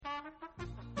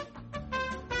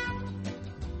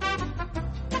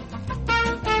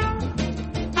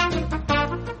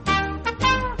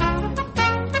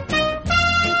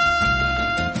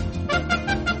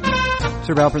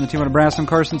Clear Alper and the team on Nebraska. I'm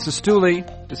Carson Sestouli.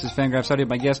 This is Fangraphs Audio.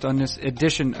 My guest on this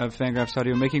edition of Fangraphs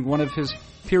Audio, making one of his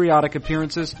periodic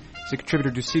appearances, is a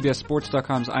contributor to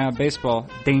CBSSports.com's Eye on Baseball,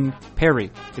 Dane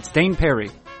Perry. It's Dane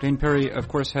Perry. Dane Perry, of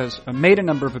course, has made a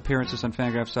number of appearances on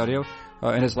Fangraphs Audio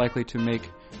and is likely to make,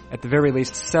 at the very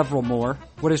least, several more.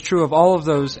 What is true of all of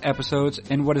those episodes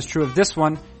and what is true of this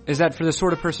one is that for the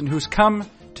sort of person who's come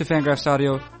to Fangraphs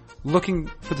Audio looking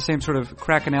for the same sort of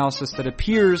crack analysis that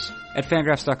appears at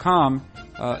Fangraphs.com,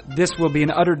 this will be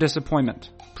an utter disappointment.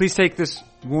 Please take this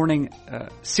warning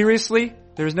seriously.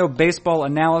 There is no baseball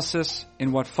analysis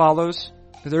in what follows.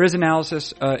 If there is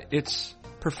analysis, it's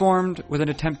performed with an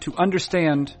attempt to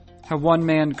understand how one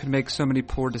man could make so many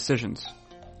poor decisions.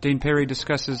 Dane Perry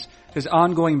discusses his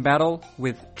ongoing battle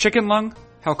with chicken lung,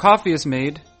 how coffee is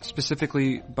made,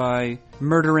 specifically by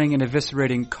murdering and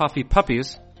eviscerating coffee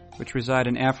puppies, which reside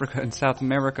in Africa and South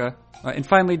America. And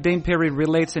finally, Dane Perry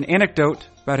relates an anecdote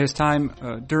about his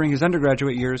time during his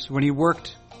undergraduate years when he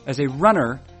worked as a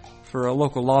runner for a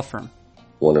local law firm.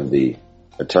 One of the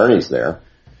attorneys there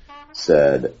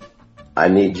said, I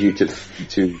need you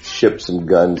to ship some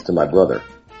guns to my brother.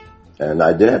 And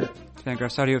I did.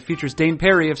 Fangraphs Audio features Dane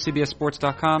Perry of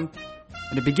CBSSports.com,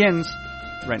 and it begins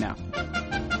right now.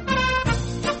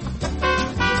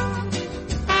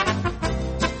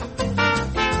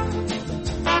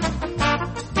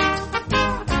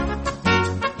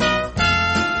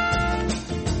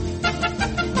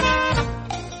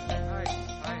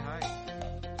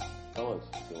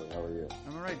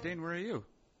 Dane, where are you?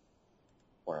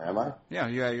 Where am I? Yeah,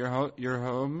 you at your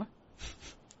home?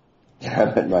 I'm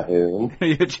at my home. Are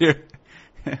you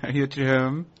at your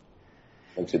home?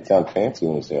 Makes it sound fancy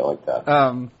when you say it like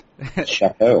that.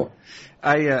 Chateau.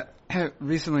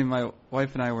 Recently my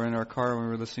wife and I were in our car when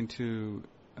we were listening to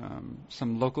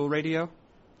some local radio.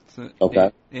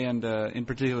 Okay. And in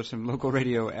particular some local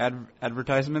radio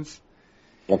advertisements.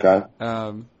 Okay.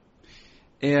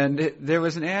 And there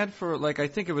was an ad for, I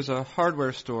think it was a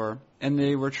hardware store, and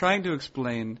they were trying to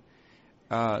explain,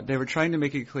 they were trying to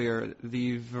make it clear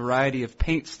the variety of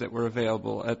paints that were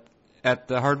available at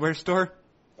the hardware store.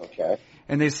 Okay.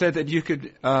 And they said that you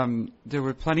could, there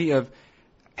were plenty of,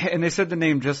 and they said the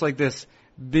name just like this,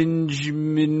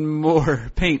 Benjamin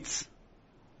Moore paints.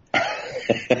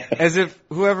 As if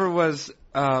whoever was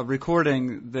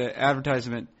recording the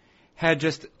advertisement had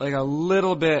just a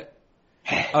little bit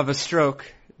of a stroke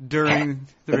during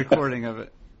the recording of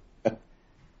it.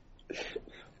 Is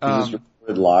this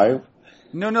recorded live?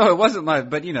 No, it wasn't live,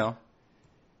 but you got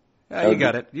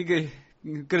it. You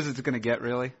good as it's going to get,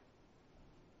 really.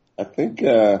 I think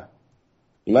you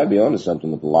might be onto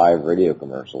something with live radio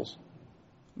commercials.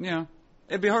 Yeah,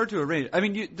 it'd be hard to arrange. I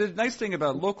mean, the nice thing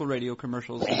about local radio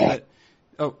commercials is that,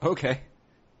 oh, okay,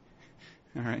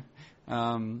 all right,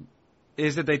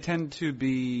 is that they tend to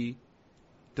be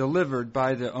delivered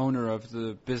by the owner of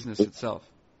the business itself.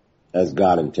 As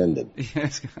God intended.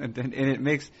 Yes, and it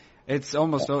makes, it's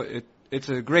almost, it's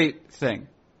a great thing.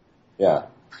 Yeah.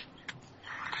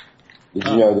 Did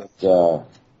you know that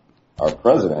our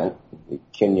president, the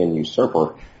Kenyan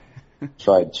usurper,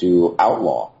 tried to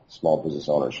outlaw small business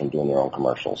owners from doing their own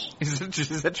commercials? Is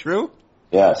that true?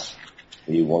 Yes.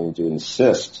 He wanted to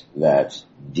insist that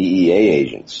DEA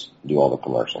agents do all the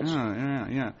commercials. Oh,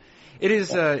 yeah. It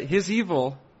is his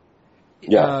evil.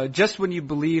 Yeah. Just when you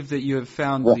believe that you have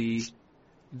found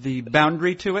the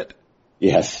boundary to it,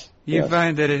 yes, you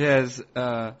find that it has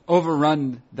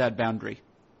overrun that boundary.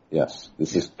 Yes,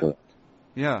 this is correct.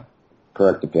 Yeah.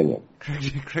 Correct opinion.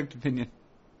 Correct opinion.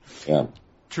 Yeah.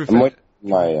 True.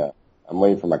 I'm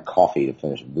waiting for my coffee to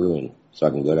finish brewing so I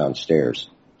can go downstairs.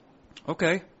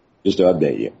 Okay. Just to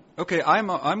update you. Okay,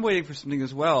 I'm waiting for something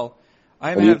as well.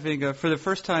 I'm having for the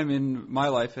first time in my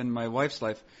life and my wife's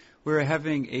life, we're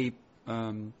having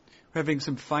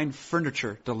some fine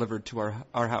furniture delivered to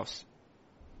our house.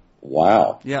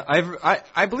 Wow. Yeah,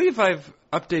 I believe I've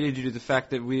updated you to the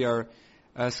fact that we are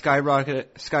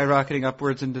skyrocketing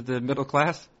upwards into the middle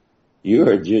class. You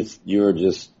are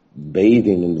just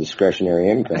bathing in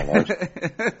discretionary income, aren't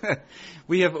you?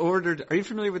 We have ordered. Are you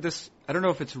familiar with this? I don't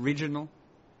know if it's regional.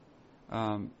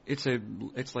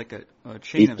 It's like a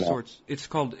chain of sorts.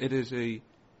 It is a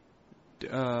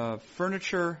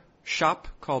furniture shop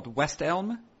called West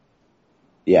Elm.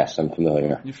 Yes, I'm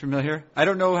familiar. You familiar? I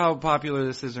don't know how popular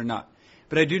this is or not,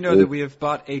 but I do know that we have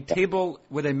bought a table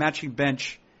with a matching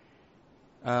bench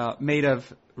made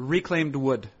of reclaimed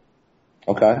wood.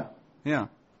 Okay. Yeah.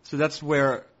 So that's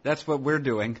what we're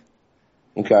doing.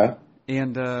 Okay.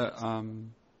 And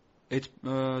it's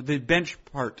the bench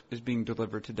part is being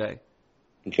delivered today.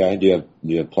 Okay. Do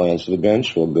you have plans for the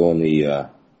bench? We'll go in the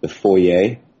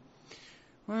foyer.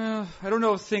 Well, I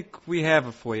don't think we have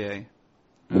a foyer.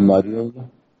 The mud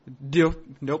room?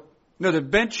 Nope. No, the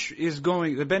bench is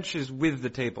with the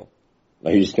table.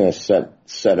 Are you just going to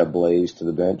set ablaze to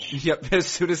the bench? Yep, as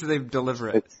soon as they deliver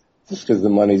it. It's just because the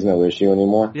money's no issue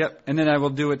anymore? Yep, and then I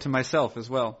will do it to myself as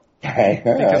well.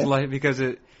 Because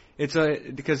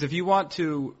if you want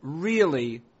an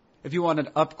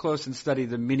up close and study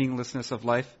the meaninglessness of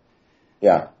life,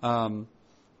 yeah,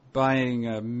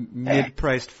 buying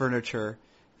mid-priced furniture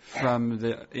from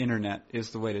the internet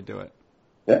is the way to do it.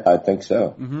 Yeah, I think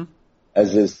so. Mm-hmm.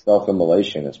 As is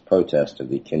self-immolation as protest of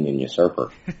the Kenyan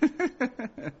usurper.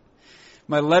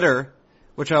 My letter,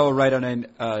 which I will write on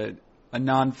a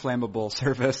non-flammable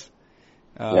surface,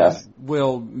 yes,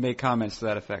 will make comments to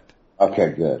that effect. Okay,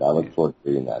 good. I look forward to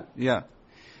reading that. Yeah.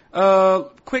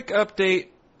 Quick update.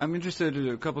 I'm interested in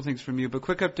a couple things from you, but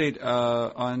quick update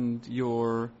on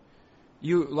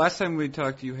last time we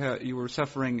talked, you were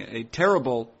suffering a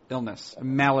terrible illness, a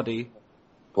malady.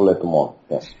 Poulet poumon,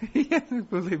 yes. Yeah,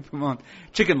 poulet poumon.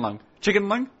 Chicken lung. Chicken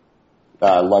lung?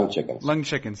 Lung chickens. Lung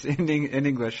chickens in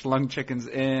English. Lung chickens.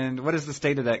 And what is the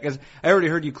state of that? Because I already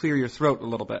heard you clear your throat a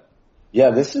little bit.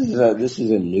 Yeah, this is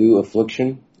a new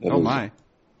affliction. Oh my!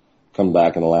 Come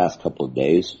back in the last couple of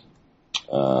days.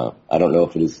 I don't know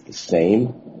if it is the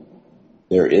same.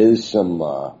 There is some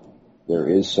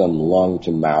lung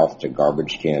to mouth to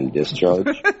garbage can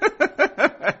discharge.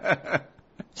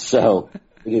 So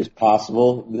it is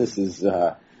possible. This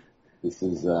lung,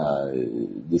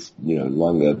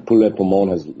 poulet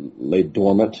poumon has laid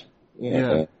dormant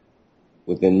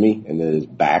within me, and it is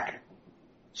back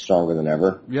stronger than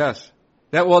ever. Yes.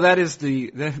 That is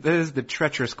the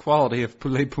treacherous quality of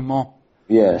poulet poumon.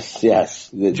 Yes.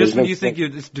 Just when you think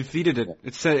you've defeated it,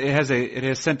 it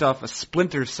has sent off a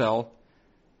splinter cell.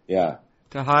 Yeah.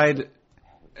 To hide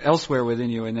elsewhere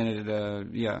within you, and then it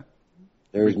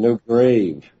There is no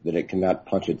grave that it cannot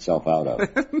punch itself out of.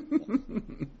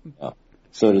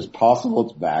 So it is possible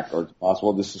it's back, or it's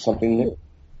possible this is something new.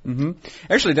 Mm-hmm.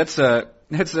 Actually, that's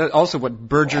also what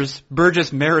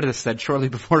Burgess Meredith said shortly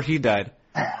before he died.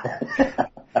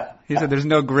 He said, "There's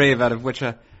no grave out of which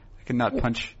I cannot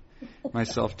punch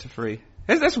myself to free."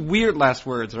 That's weird last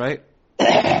words, right?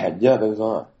 Yeah, those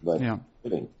are. But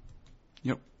fitting.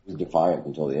 Yep. He's defiant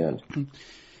until the end.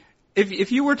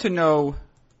 If you were to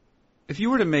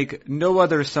make no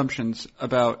other assumptions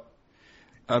about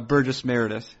Burgess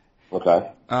Meredith,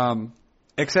 okay,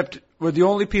 except the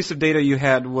only piece of data you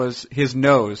had was his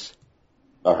nose.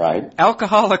 All right.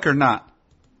 Alcoholic or not?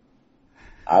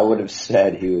 I would have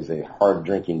said he was a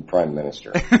hard-drinking prime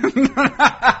minister.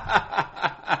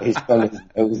 He's on his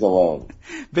nose alone.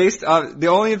 Based on the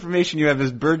only information you have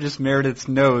is Burgess Meredith's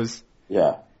nose.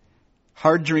 Yeah.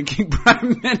 Hard-drinking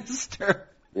prime minister.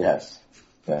 Yes.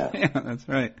 Yeah. Yeah, that's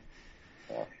right.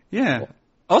 Yeah.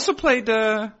 Also played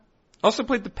the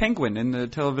Penguin in the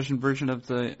television version of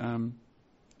the.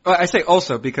 I say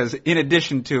also because in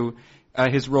addition to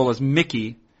his role as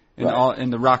Mickey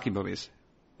in the Rocky movies.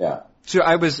 Yeah. So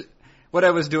what I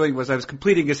was doing was I was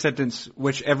completing a sentence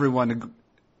which everyone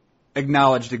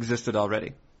acknowledged existed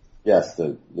already. Yes,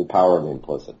 the power of the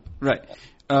implicit. Right.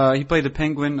 He played the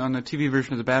Penguin on the TV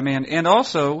version of the Batman, and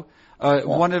also starred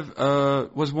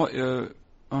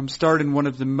in one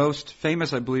of the most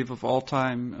famous, I believe, of all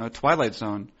time Twilight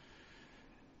Zone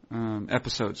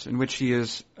episodes, in which he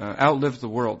has outlived the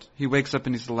world. He wakes up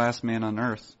and he's the last man on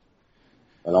Earth.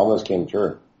 It almost came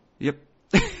true. Yep.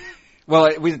 Well,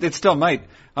 it still might,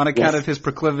 on account of his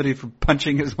proclivity for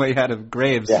punching his way out of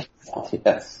graves. Yes.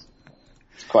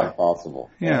 It's quite possible.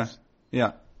 Yeah. Yes.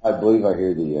 Yeah. I believe I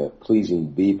hear the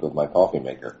pleasing beep of my coffee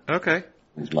maker. Okay.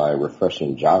 As my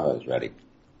refreshing Java is ready.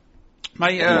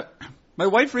 My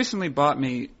wife recently bought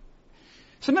me.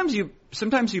 Sometimes you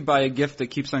buy a gift that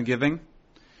keeps on giving,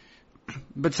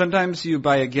 but sometimes you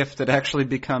buy a gift that actually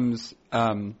becomes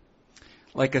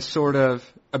like a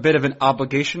bit of an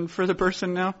obligation for the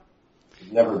person now.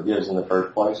 It never gives in the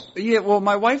first place. Yeah. Well,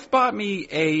 my wife bought me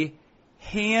a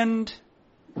hand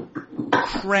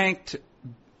cranked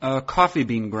coffee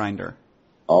bean grinder.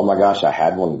 Oh my gosh, I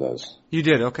had one of those. You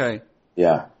did? Okay.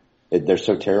 Yeah. They're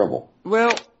so terrible.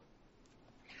 Well,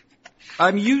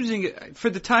 I'm using it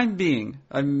for the time being.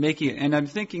 I'm making it, and I'm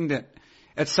thinking that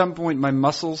at some point my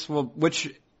muscles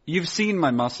which you've seen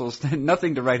my muscles,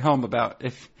 nothing to write home about.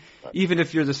 Even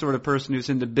if you're the sort of person who's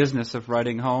in the business of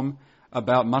writing home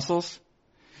about muscles.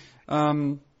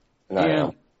 You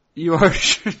are.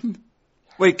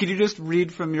 Wait, could you just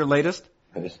read from your latest?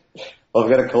 I've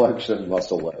got a collection of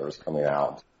muscle letters coming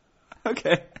out.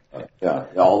 Okay. Yeah,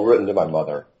 all written to my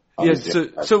mother.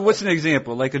 So what's an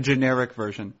example, like a generic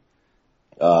version?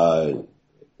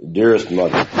 Dearest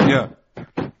mother. Yeah.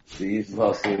 These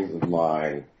muscles of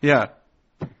mine Yeah.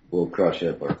 will crush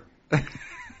Hitler.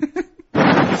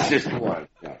 It's just one.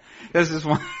 Yeah. This is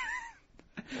one.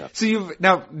 Yeah. So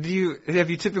have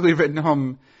you typically written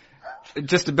home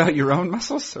just about your own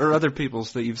muscles or other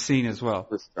people's that you've seen as well?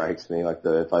 It strikes me like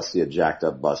if I see a jacked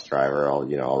up bus driver,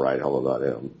 I'll write home about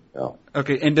him. Yeah.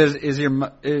 Okay, and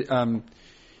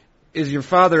is your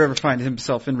father ever find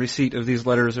himself in receipt of these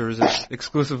letters, or is it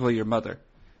exclusively your mother?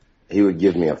 He would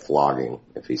give me a flogging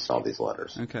if he saw these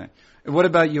letters. Okay. And what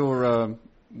about your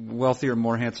wealthier,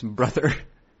 more handsome brother?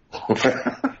 I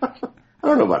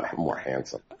don't know about more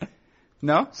handsome.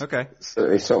 No? Okay.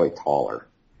 So he's certainly taller.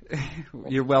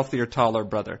 Your wealthier, taller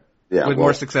brother. Yeah. With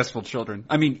more successful children.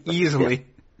 I mean, easily.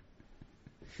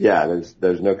 Yeah,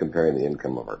 there's no comparing the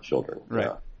income of our children. Right.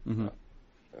 Yeah. Mm-hmm.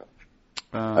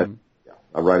 Yeah.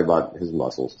 I write about his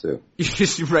muscles too.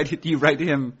 You write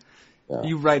him. Yeah.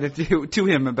 You write it to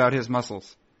him about his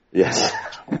muscles. Yes.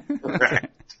 Okay.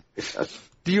 Yes.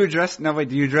 Do you address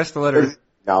the letter?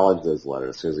 Acknowledge those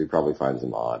letters because he probably finds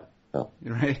them odd. No.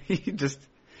 Right. He just,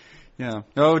 yeah.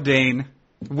 Oh, Dane.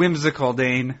 Whimsical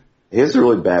Dane. He has a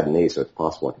really bad knee, so it's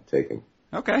possible I could take him.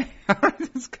 Okay. All right.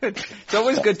 That's good. It's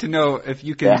always good to know if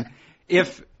you can,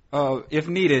 if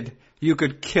needed, you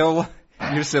could kill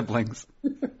your siblings.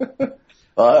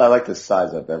 Well, I like to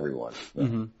size up everyone. So.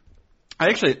 Mm-hmm.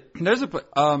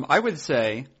 I would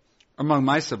say, among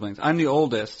my siblings, I'm the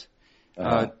oldest.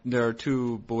 There are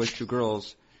 2 boys, 2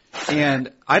 girls.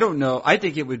 And I don't know, I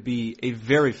think it would be a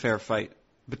very fair fight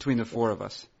between the 4 of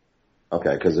us.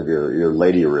 Okay, because of your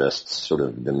lady wrists sort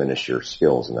of diminish your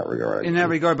skills in that regard. In that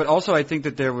regard, but also I think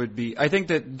that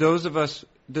those of us,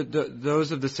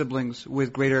 those of the siblings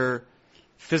with greater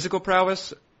physical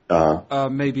prowess,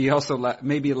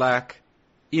 maybe lack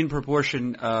in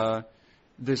proportion,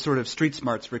 the sort of street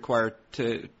smarts required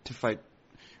to fight,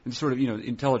 and sort of,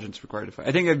 intelligence required to fight.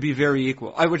 I think it'd be very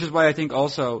equal. Which is why I think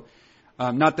also,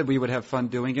 not that we would have fun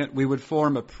doing it, we would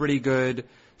form a pretty good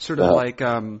sort of like,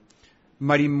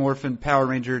 Mighty Morphin Power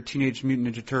Ranger, Teenage Mutant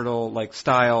Ninja Turtle, like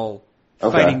style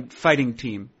fighting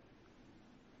team.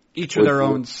 Each with their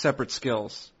own separate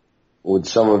skills. Would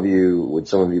some of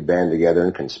you band together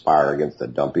and conspire against the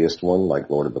dumpiest one,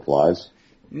 like Lord of the Flies?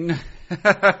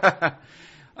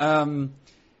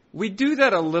 We do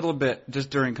that a little bit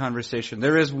just during conversation.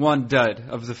 There is one dud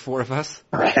of the 4 of us.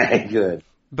 Okay, good.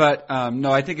 But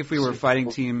no, I think if we were a fighting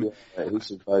team, he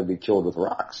should probably be killed with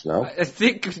rocks. No, I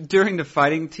think during the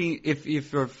fighting team, if you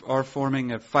are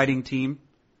forming a fighting team,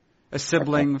 a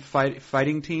sibling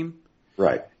fighting team,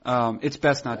 right? It's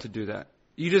best not to do that.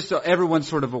 Everyone's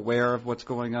sort of aware of what's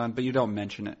going on, but you don't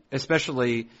mention it,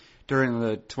 especially during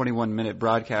the 21-minute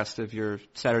broadcast of your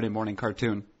Saturday morning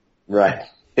cartoon. Right.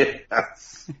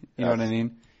 Yes. You know what I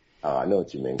mean? Oh, I know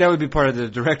what you mean. That would be part of the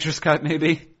director's cut,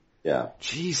 maybe. Yeah.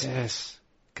 Jesus.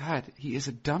 God, he is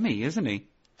a dummy, isn't he?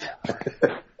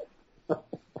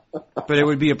 But it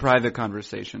would be a private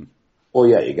conversation. Well,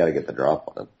 yeah, you got to get the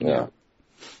drop on him. Yeah.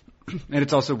 And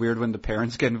it's also weird when the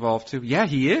parents get involved too. Yeah,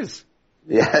 he is.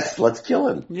 Yes, let's kill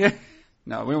him. Yeah.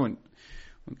 No, we wouldn't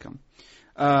come.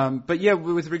 But yeah,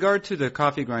 with regard to the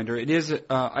coffee grinder, it is.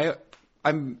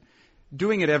 I'm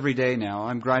doing it every day now.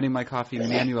 I'm grinding my coffee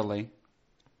manually,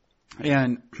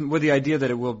 and with the idea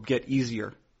that it will get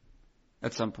easier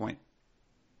at some point.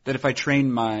 That if I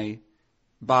train my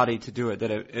body to do it,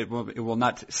 that it will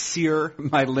not sear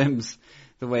my limbs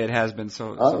the way it has been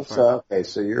so far.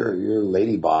 So your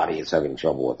lady body is having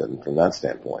trouble with it from that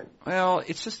standpoint. Well,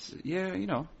 it's just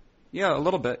a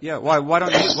little bit. Yeah. Why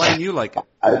don't you like it?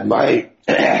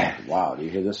 Wow. Do you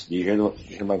hear this? Do you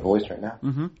hear my voice right now?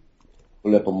 Mm-hmm.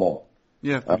 Le poumon.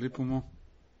 Yeah, le poumon.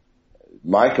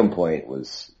 My complaint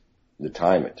was the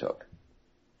time it took.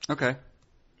 Okay.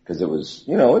 Because it was,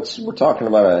 we're talking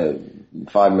about a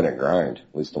 5-minute grind,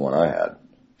 at least the one I had.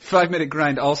 5-minute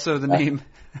grind, also the name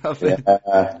of it.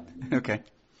 Okay.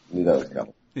 Knew that was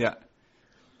coming. Yeah.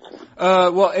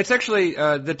 Well, it's actually,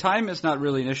 the time is not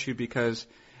really an issue because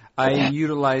I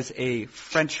utilize a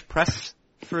French press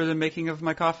for the making of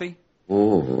my coffee.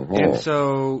 Mm-hmm. And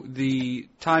so the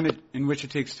time in which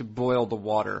it takes to boil the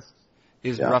water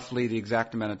is roughly the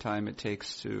exact amount of time it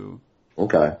takes to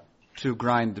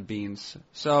grind the beans.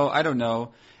 So I don't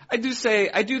know. I do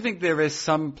think there is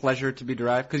some pleasure to be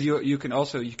derived because you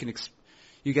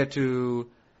get to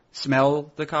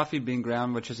smell the coffee being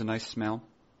ground, which is a nice smell.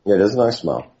 Yeah, it is a nice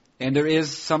smell. And there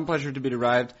is some pleasure to be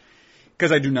derived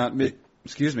because I do not make,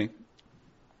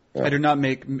 I do not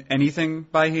make anything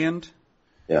by hand.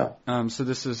 Yeah. So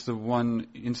this is the one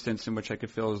instance in which I could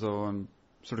feel as though I'm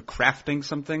sort of crafting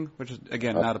something, which is,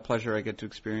 again, not a pleasure I get to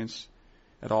experience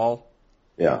at all.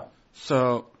 Yeah.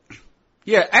 So,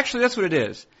 yeah, actually that's what it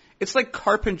is. it's like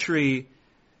carpentry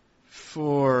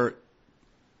for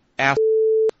ass.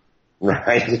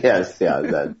 Right. Yes.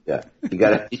 Yeah. Yeah. You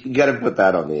gotta put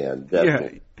that on the end.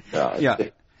 Definitely. Yeah.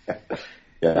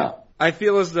 Yeah. I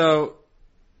feel as though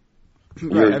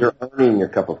you're earning your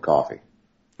cup of coffee.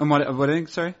 What?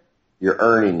 Sorry. You're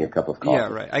earning your cup of coffee. Yeah.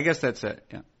 Right. I guess that's it.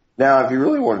 Yeah. Now, if you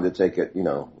really wanted to take it,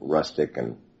 rustic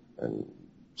and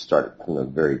start from the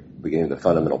very beginning of the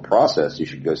fundamental process, you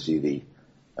should go see the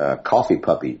coffee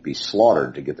puppy be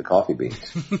slaughtered to get the coffee beans.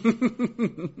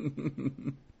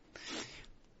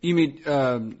 You mean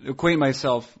acquaint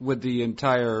myself with the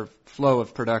entire flow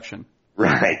of production?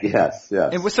 Right. Yes.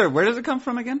 And sorry, where does it come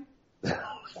from again?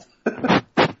 The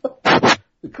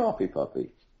coffee puppy.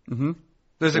 Mm-hmm.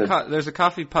 There's a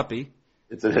coffee puppy.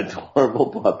 It's an adorable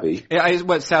puppy.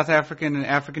 What, South African and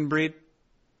African breed?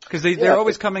 Because they're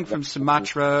always coming from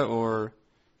Sumatra or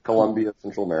Colombia,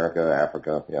 Central America,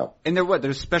 Africa. Yeah. And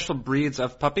there's special breeds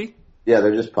of puppy? Yeah,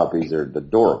 they're just puppies. They're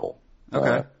adorable.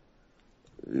 Okay.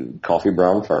 Coffee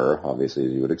brown fur, obviously,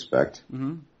 as you would expect.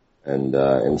 Mm-hmm. And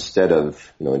instead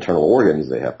of internal organs,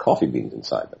 they have coffee beans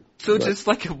inside them. So just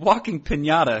like a walking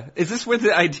piñata. Is this where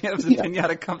the idea of the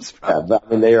piñata comes from? Yeah, but,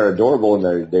 they are adorable,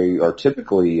 and they are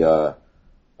typically the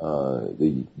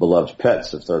beloved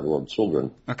pets of third world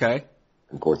children. Okay.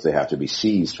 Of course, they have to be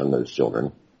seized from those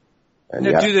children. And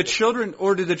now, do the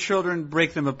children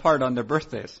break them apart on their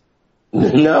birthdays?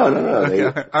 No. Okay,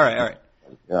 all right.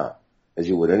 Yeah, as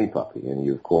you would any puppy, and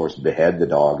you of course behead the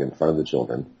dog in front of the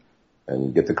children,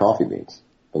 and get the coffee beans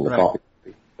from the coffee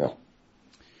puppy.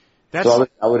 Yeah. So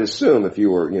I would assume if you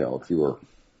were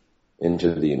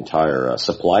into the entire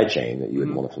supply chain, that you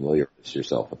would want to familiarize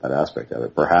yourself with that aspect of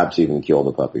it. Perhaps even kill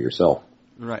the puppy yourself.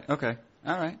 Right. Okay.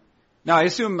 All right. Now I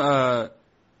assume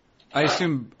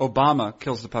Obama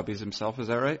kills the puppies himself. Is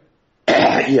that right?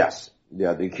 Yes.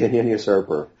 Yeah. The Kenyan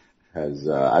usurper has,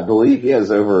 I believe, he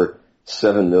has over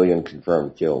 7 million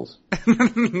confirmed kills.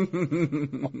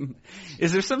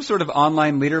 Is there some sort of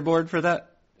online leaderboard for that?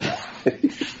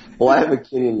 Well, I have a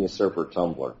Kenyan usurper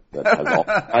Tumblr that has all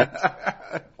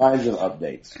kinds of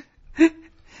updates.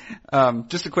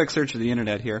 Just a quick search of the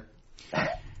internet here.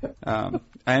 I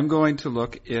am going to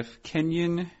look if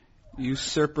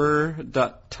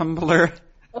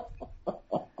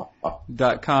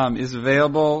kenyanyusurper.tumblr.com is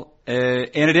available, and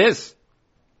it is.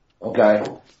 Okay.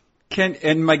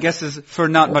 And my guess is for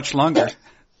not much longer.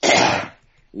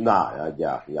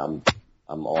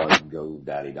 I'm on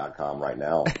GoDaddy.com right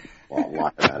now. Well, I'm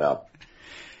locking that up.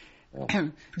 Yeah.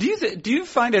 Do you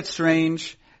find it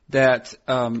strange that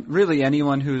really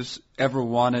anyone who's ever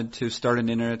wanted to start an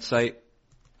internet site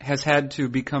has had to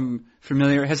become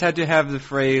familiar, has had to have the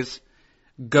phrase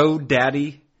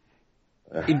GoDaddy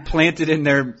implanted in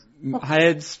their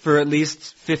heads for at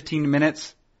least 15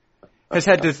 minutes? Has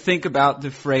had to think about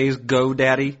the phrase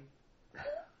GoDaddy?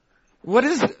 What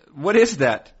is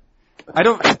that? I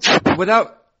don't,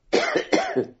 without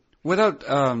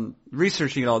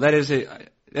researching it all, that is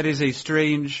a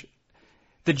strange,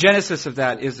 the genesis of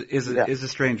that is a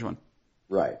strange one.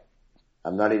 Right.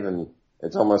 I'm not even,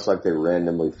 it's almost like they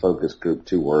randomly focus group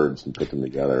two words and put them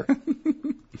together.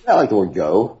 I like the word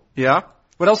go. Yeah?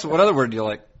 What other word do you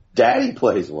like? Daddy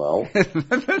plays well.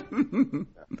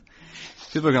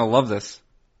 People are going to love this.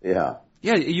 Yeah.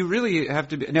 Yeah, you really have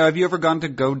to be. Now, have you ever gone to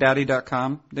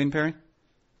GoDaddy.com, Dane Perry?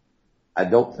 I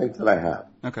don't think that I have.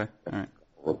 Okay, all right.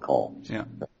 Recall. Yeah.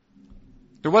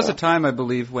 There was a time, I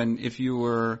believe, when if you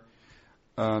were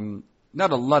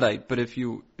not a Luddite, but if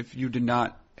you did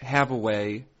not have a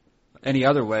way, any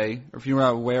other way, or if you were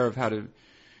not aware of how to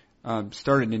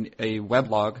start a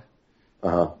weblog,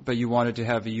 but you wanted to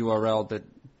have a URL that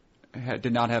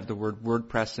did not have the word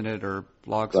WordPress in it or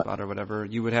Blogspot or whatever,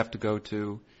 you would have to go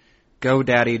to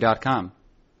GoDaddy.com.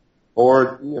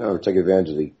 Or, take advantage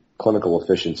of the clinical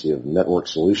efficiency of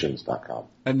NetworkSolutions.com.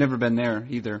 I've never been there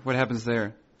either. What happens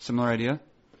there? Similar idea?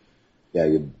 Yeah,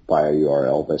 you buy a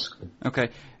URL basically.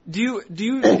 Okay. Do you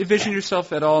envision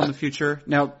yourself at all in the future?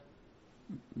 Now,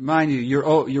 mind you,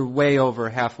 you're way over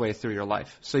halfway through your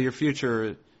life, so your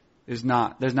future is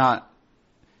not. There's not.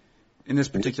 In this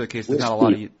particular case, there's not a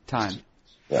lot of time.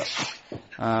 Yes.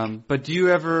 But do you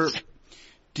ever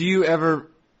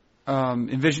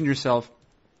envision yourself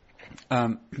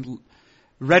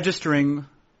registering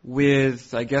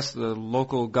with, I guess, the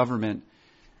local government,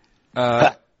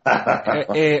 or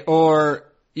the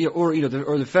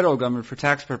federal government for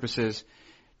tax purposes?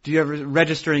 Do you ever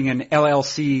registering an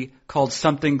LLC called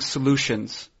Something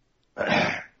Solutions?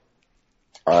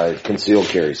 Concealed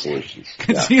carry solutions.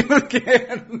 Concealed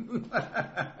carry.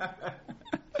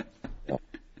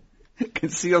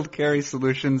 Concealed carry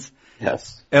solutions.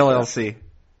 Yes. LLC.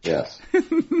 Yes.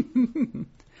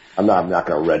 I'm not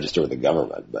going to register with the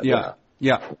government, but Yeah.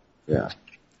 yeah.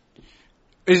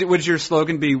 Would your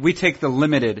slogan be, we take the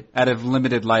limited out of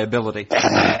limited liability?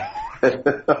 Yeah.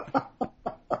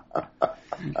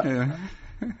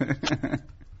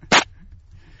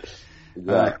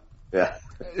 Exactly. Yeah.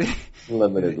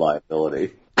 Limited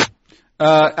liability.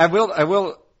 I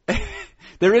will.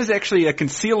 There is actually a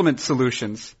Concealment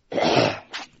Solutions.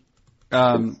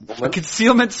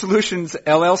 Concealment Solutions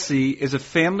LLC is a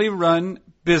family-run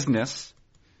business.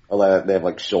 Oh, they have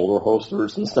like shoulder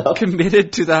holsters and stuff?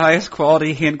 Committed to the highest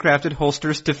quality handcrafted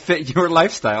holsters to fit your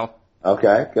lifestyle.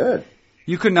 Okay, good.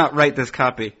 You could not write this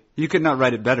copy. You could not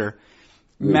write it better.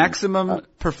 Maximum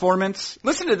performance.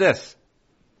 Listen to this.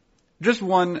 Just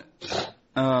one.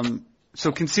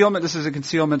 So concealment. This is at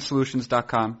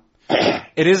concealmentsolutions.com.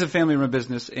 It is a family-run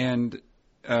business, and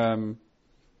I'm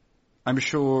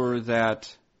sure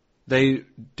that they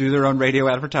do their own radio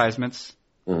advertisements.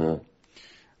 Mm-hmm.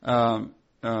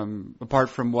 Apart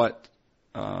from what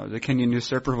the Kenyan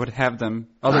Usurper would have them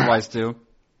otherwise do.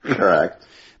 Correct.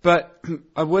 But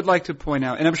I would like to point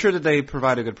out, and I'm sure that they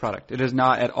provide a good product. It is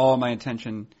not at all my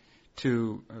intention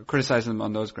to criticize them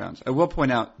on those grounds. I will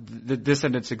point out that this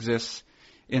sentence exists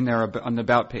in their on the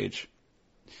About page.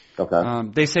 Okay.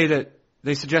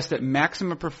 They suggest that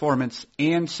maximum performance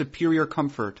and superior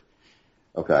comfort.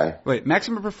 Okay. Wait,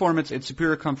 maximum performance and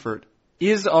superior comfort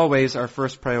is always our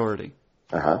first priority.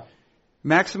 Uh-huh.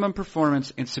 Maximum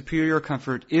performance and superior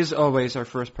comfort is always our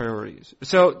first priorities.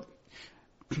 So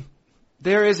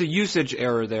there is a usage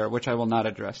error there, which I will not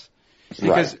address.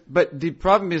 Because, right. But the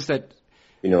problem is that...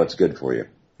 You know it's good for you.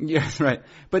 Yes, right.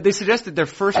 But they suggest that their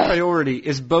first priority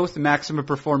is both maximum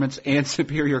performance and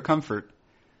superior comfort.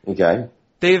 Okay.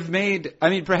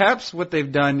 Perhaps what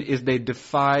they've done is they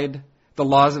defied the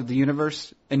laws of the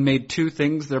universe and made two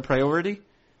things their priority.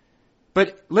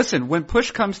 But listen, when push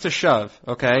comes to shove,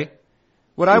 okay,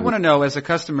 what I want to know as a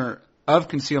customer of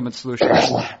Concealment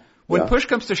Solutions, when push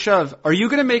comes to shove, are you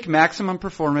going to make maximum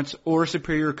performance or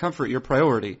superior comfort your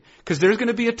priority? Because there's going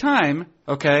to be a time,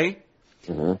 okay,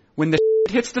 when the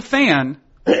hits the fan,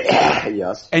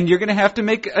 yes, and you're going to have to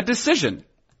make a decision.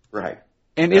 Right.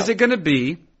 And is it going to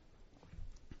be...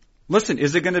 Listen,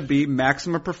 is it going to be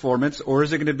maximum performance or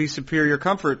is it going to be superior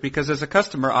comfort? Because as a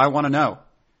customer, I want to know.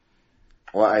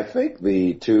 Well, I think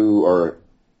the two are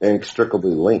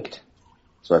inextricably linked.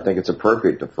 So I think it's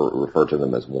appropriate to refer to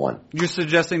them as one. You're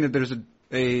suggesting that there's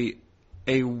a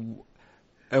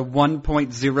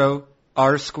 1.0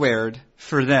 R squared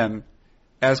for them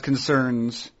as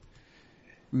concerns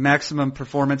maximum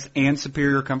performance and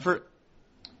superior comfort?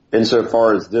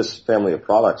 Insofar as this family of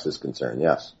products is concerned,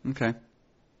 yes. Okay.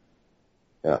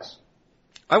 Yes.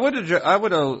 I would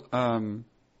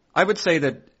say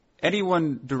that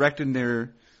anyone directing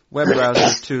their web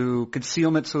browser to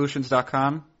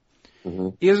concealmentsolutions.com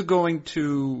is going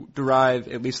to derive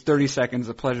at least 30 seconds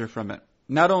of pleasure from it.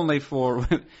 Not only for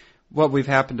what we've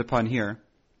happened upon here,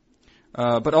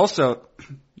 but also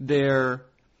their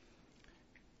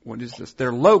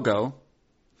logo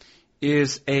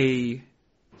is a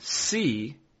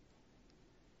C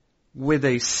with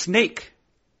a snake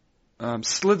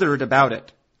slithered about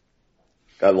it.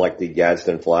 Like the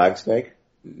Gadsden flag snake?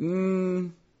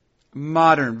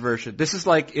 Modern version. This is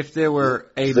like if there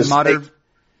were a modern...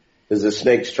 Does the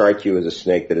snake strike you as a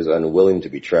snake that is unwilling to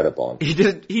be tread upon?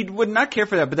 He would not care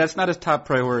for that, but that's not his top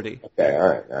priority. Okay,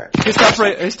 all right. His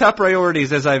top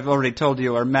priorities, as I've already told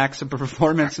you, are maximum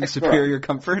performance and superior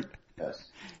comfort. Yes.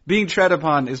 Being tread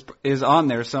upon is on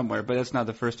there somewhere, but that's not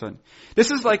the first one.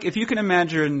 This is like if you can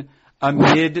imagine a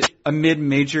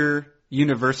mid-major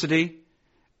university,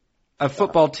 a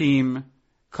football team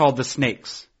called the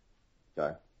Snakes.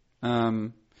 Okay.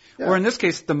 Or in this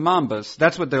case, the Mambas.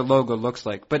 That's what their logo looks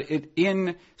like. But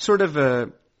in sort of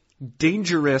a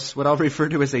dangerous, what I'll refer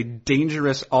to as a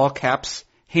dangerous all caps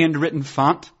handwritten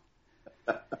font.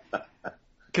 The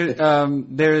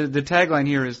tagline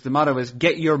here is, the motto is,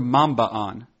 "Get your Mamba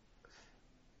on."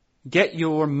 Get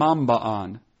your Mamba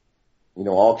on. You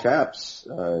know, all caps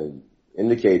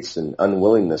indicates an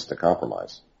unwillingness to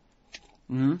compromise.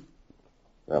 Mm-hmm.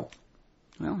 Yeah.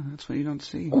 Well, that's what you don't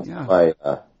see.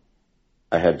 Yeah.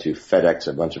 I had to FedEx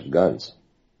a bunch of guns.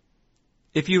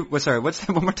 What's that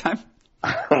one more time?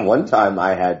 One time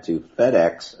I had to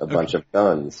FedEx a bunch of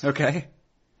guns. Okay.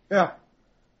 Yeah.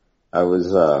 I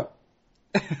was,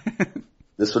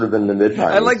 this would have been the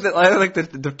mid-90s. I like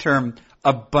the term,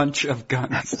 a bunch of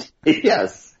guns.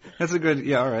 Yes. That's a good,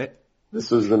 all right.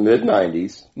 This was the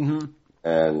mid-90s. Mm-hmm.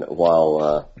 And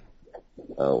while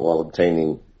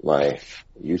obtaining my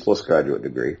useless graduate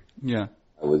degree, yeah,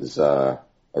 I was,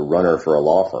 a runner for a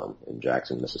law firm in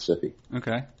Jackson, Mississippi.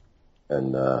 Okay.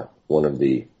 And one of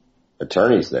the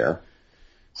attorneys there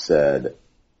said,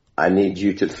 "I need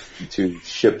you to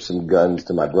ship some guns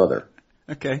to my brother."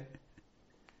 Okay.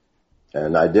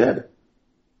 And I did.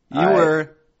 I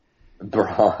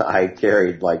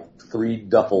carried like 3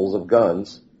 duffels of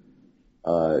guns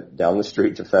down the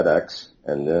street to FedEx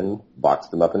and then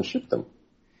boxed them up and shipped them.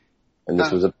 And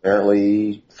this was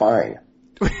apparently fine.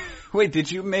 Wait,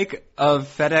 did you make of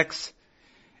FedEx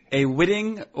a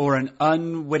witting or an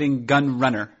unwitting gun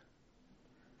runner?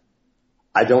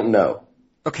 I don't know.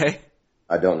 Okay.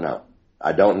 I don't know.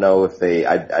 I don't know if they.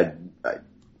 I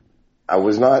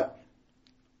was not.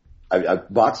 I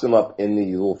boxed them up in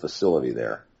the little facility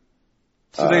there.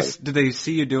 So did they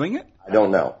see you doing it? I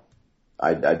don't know.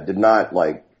 I did not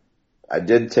like. I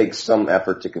did take some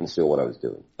effort to conceal what I was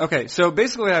doing. Okay, so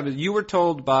basically what happened, you were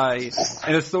told by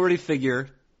an authority figure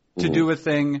to do a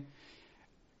thing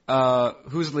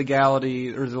whose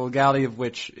legality, or the legality of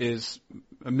which is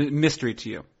a mystery to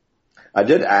you. I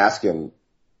did ask him,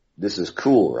 "This is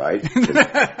cool, right?"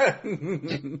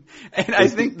 And I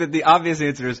think that the obvious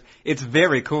answer is, it's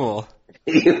very cool.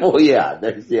 Well, yeah.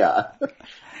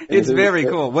 It's very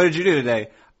cool. What did you do today?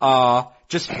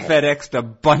 Just FedExed a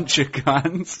bunch of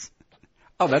guns.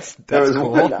 Oh, that's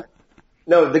cool.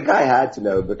 No, the guy had to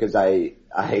know because I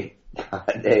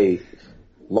got a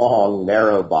long,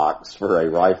 narrow box for a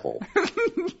rifle.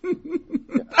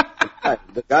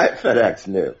 The guy at FedEx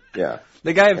knew. Yeah.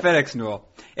 The guy at FedEx knew.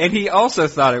 And he also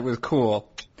thought it was cool.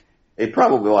 It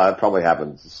probably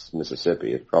happened in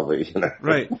Mississippi. It's probably,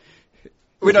 Right.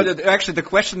 Actually, the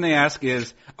question they ask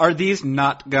is, are these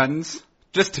not guns?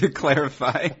 Just to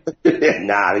clarify.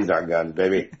 Nah, these aren't guns,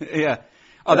 baby. Yeah.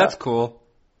 Oh, that's cool.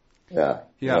 Yeah.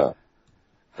 Huh.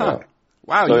 Yeah.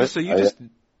 Wow. So you just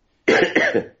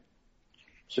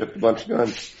shipped a bunch of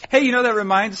guns. Hey, that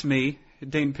reminds me,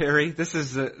 Dane Perry. This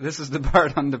is the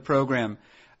part on the program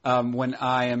when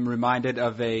I am reminded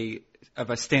of a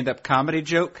stand-up comedy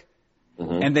joke,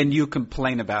 and then you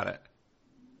complain about it.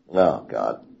 Oh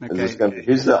God! Okay.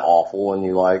 Who's the awful one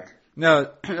you like? No,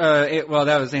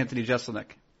 that was Anthony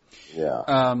Jeselnik.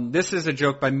 Yeah. This is a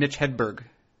joke by Mitch Hedberg,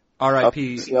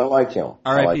 R.I.P. I like him.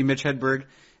 R.I.P. Mitch Hedberg.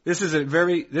 This is a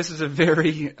very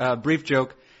brief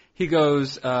joke. He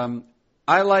goes,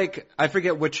 I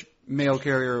forget which mail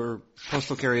carrier or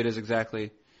postal carrier it is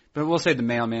exactly, but we'll say the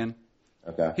mailman.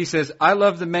 Okay. He says, "I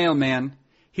love the mailman.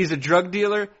 He's a drug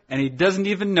dealer and he doesn't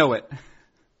even know it."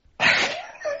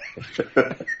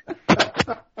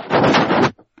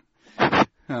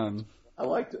 I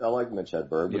liked Mitch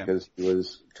Hedberg because he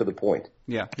was to the point.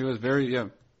 Yeah, he was very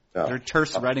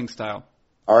terse writing style.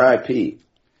 R.I.P.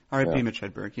 R.I.P. Mitch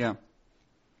Hedberg. Yeah,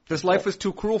 this life was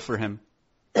too cruel for him.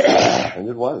 And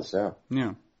it was. Yeah.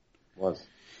 Yeah. It was.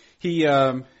 He.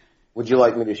 Would you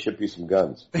like me to ship you some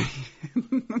guns?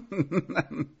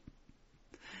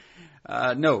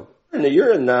 No.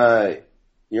 You're in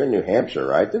New Hampshire,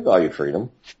 right? They value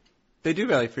freedom. They do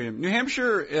value freedom. New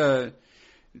Hampshire.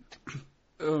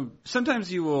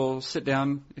 Sometimes you will sit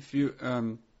down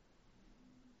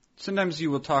sometimes you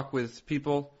will talk with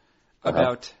people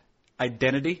about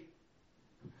identity,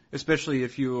 especially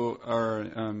if you are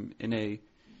in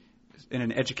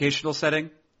an educational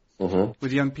setting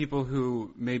with young people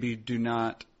who maybe do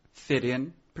not fit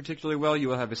in particularly well. You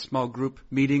will have a small group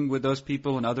meeting with those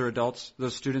people and other adults,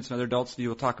 those students and other adults, and you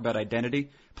will talk about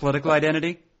identity, political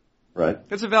identity. Right.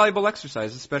 It's a valuable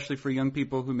exercise, especially for young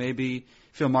people who maybe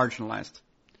feel marginalized.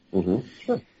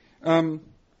 Sure.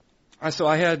 So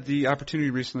I had the opportunity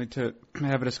recently to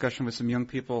have a discussion with some young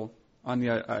people on the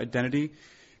identity.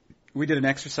 We did an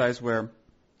exercise where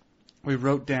we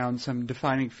wrote down some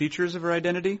defining features of our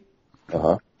identity,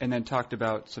 and then talked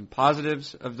about some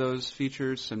positives of those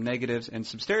features, some negatives, and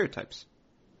some stereotypes.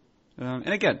 And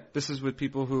again, this is with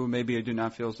people who maybe do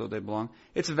not feel as though they belong.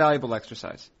 It's a valuable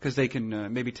exercise because they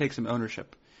can maybe take some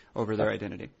ownership over their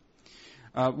identity.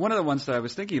 One of the ones that I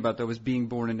was thinking about, though, was being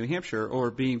born in New Hampshire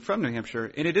or being from New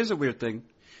Hampshire, and it is a weird thing.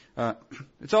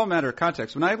 It's all a matter of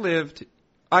context. When I lived,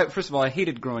 first of all, I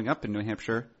hated growing up in New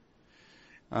Hampshire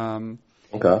for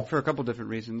a couple different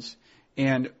reasons.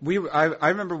 And I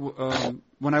remember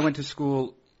when I went to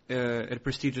school at a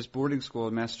prestigious boarding school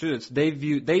in Massachusetts,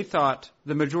 the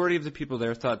majority of the people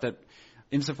there thought that,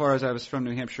 insofar as I was from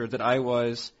New Hampshire, that I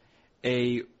was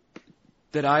a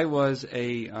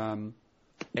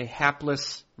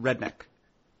hapless redneck.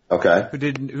 Okay.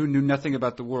 Who knew nothing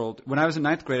about the world. When I was in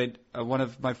ninth grade, one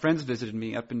of my friends visited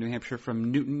me up in New Hampshire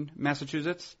from Newton,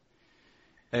 Massachusetts,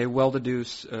 a well-to-do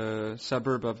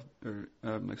suburb of,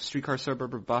 like streetcar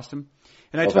suburb of Boston.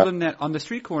 And I told him that on the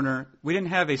street corner, we didn't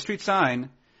have a street sign,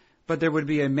 but there would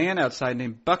be a man outside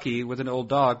named Bucky with an old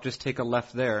dog. Just take a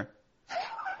left there.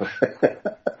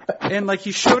 And like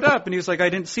he showed up and he was like, I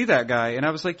didn't see that guy. And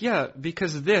I was like, yeah,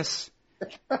 because this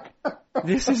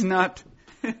is not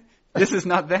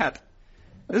that.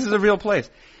 This is a real place.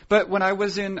 But when I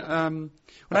was when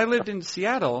I lived in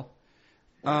Seattle,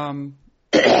 some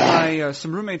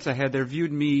roommates I had there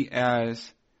viewed me as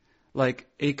like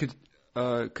a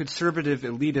conservative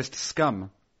elitist scum.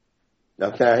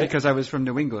 Okay. Because I was from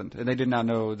New England, and they did not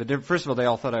know the difference. First of all, they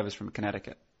all thought I was from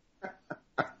Connecticut.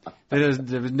 There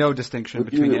was no distinction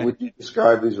between. Would you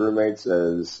describe these roommates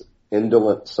as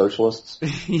indolent socialists?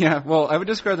 Yeah, well, I would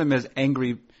describe them as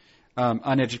angry,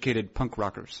 uneducated punk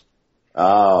rockers.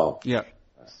 Oh. Yeah.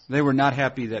 They were not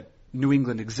happy that New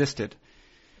England existed.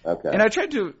 Okay. And I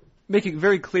tried to make it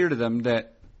very clear to them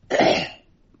that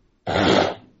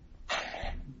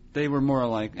they were more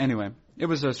like, anyway, it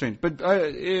was strange. But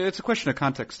it's a question of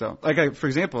context, though. Like, for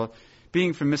example,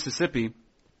 being from Mississippi,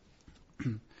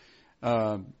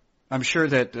 I'm sure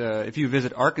that if you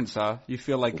visit Arkansas, you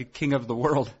feel like a king of the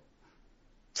world.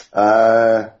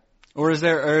 Or is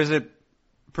it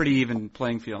pretty even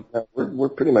playing field? We're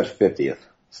pretty much 50th,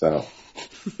 so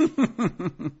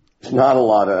it's not a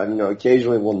lot of.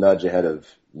 Occasionally we'll nudge ahead of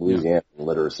Louisiana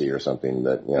literacy or something,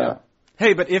 but yeah.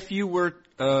 Hey, but if you were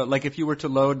to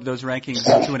load those rankings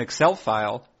into an Excel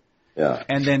file,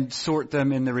 and then sort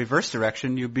them in the reverse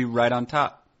direction, you'd be right on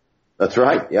top. That's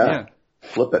right. Yeah.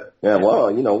 Flip it. Yeah.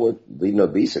 Well, we're leading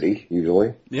obesity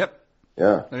usually. Yep.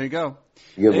 Yeah. There you go.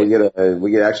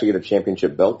 We actually get a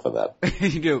championship belt for that.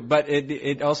 You do, but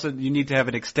it also, you need to have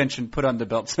an extension put on the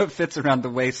belt so it fits around the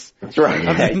waist. That's right.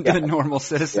 Of the normal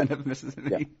citizen of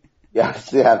Mississippi. Yeah.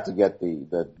 So you have to get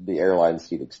the airline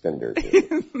seat extender.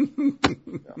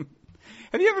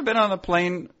 Have you ever been on a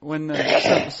plane when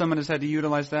someone has had to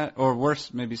utilize that, or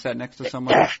worse, maybe sat next to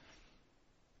someone?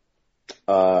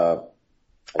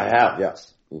 I have,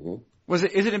 yes. Mm-hmm.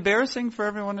 Is it embarrassing for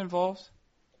everyone involved?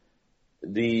 I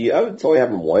would only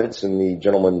happened once, and the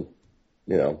gentleman,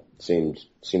 seemed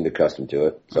accustomed to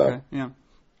it. So okay, yeah.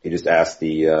 He just asked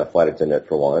the flight attendant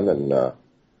for one, and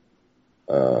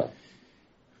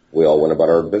we all went about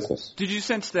our business. Did you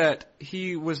sense that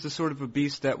he was the sort of a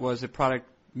beast that was a product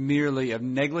merely of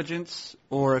negligence,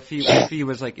 or if he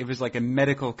was like, it was like a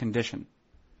medical condition?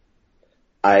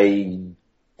 I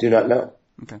do not know.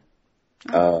 Okay.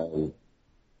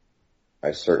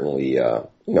 I certainly, I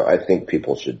think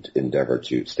people should endeavor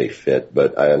to stay fit,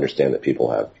 but I understand that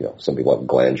people have, some people have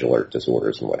glandular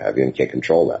disorders and what have you, and can't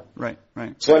control that. Right.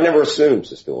 So I never assumed,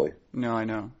 Sestouli. No, I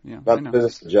know. Yeah. Not the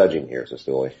business of judging here,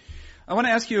 Sestouli. I want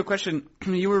to ask you a question.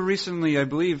 You were recently, I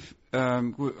believe,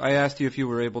 I asked you if you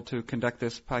were able to conduct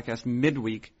this podcast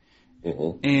midweek,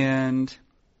 and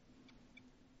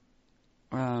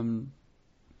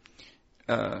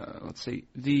let's see,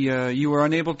 you were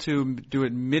unable to do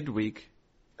it midweek.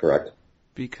 Correct.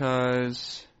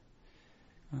 Because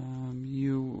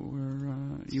you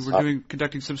were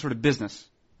conducting some sort of business.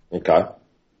 Okay.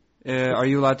 Are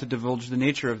you allowed to divulge the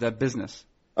nature of that business?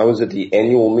 I was at the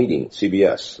annual meeting,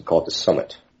 CBS, called the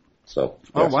Summit. So.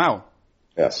 Oh, wow.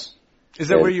 Yes. Is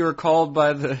that where you were called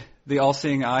by the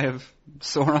all-seeing eye of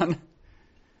Sauron?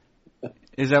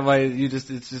 Is that why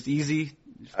it's just easy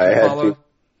to follow?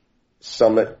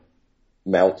 Summit,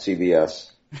 Mount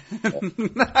CBS.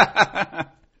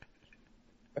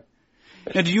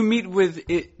 Now, do you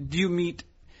meet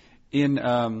in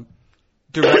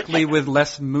directly with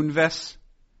Les Moonves?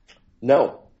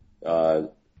 No.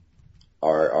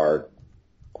 Our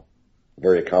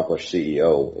very accomplished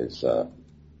CEO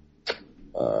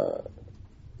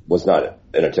was not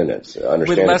in attendance.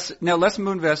 Now, Les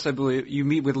Moonves, I believe, you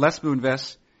meet with Les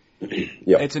Moonves.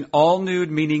 Yep. It's an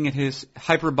all-nude meeting in his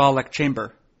hyperbolic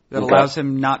chamber that allows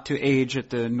him not to age at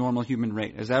the normal human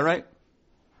rate. Is that right?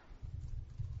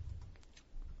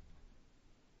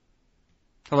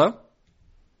 Hello?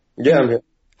 Yeah, I'm here.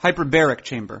 Hyperbaric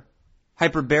chamber.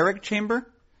 Hyperbaric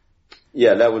chamber?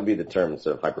 Yeah, that would be the term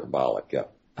instead of hyperbolic, yeah.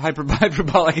 Hyperbolic.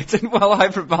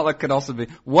 Hyperbolic could also be.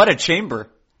 What a chamber.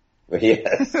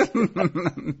 Yes.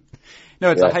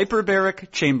 No, it's a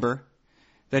hyperbaric chamber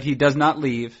that he does not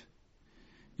leave.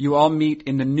 You all meet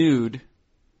in the nude.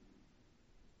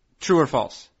 True or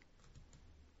false?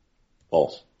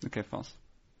 False. Okay, false.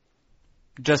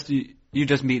 You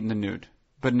just meet in the nude,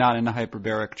 but not in a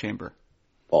hyperbaric chamber.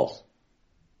 False.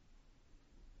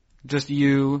 Just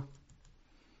you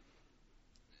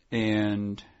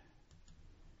and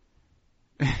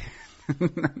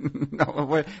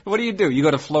no, what do you do? You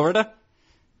go to Florida?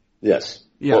 Yes.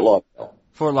 Yeah. Fort Lauderdale.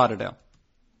 Fort Lauderdale.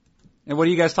 And what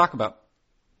do you guys talk about?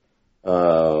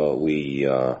 We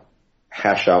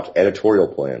hash out editorial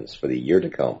plans for the year to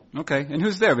come. Okay. And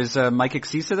who's there? Is Mike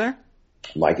Exisa there?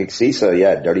 Mike Exisa,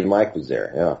 yeah, Dirty Mike was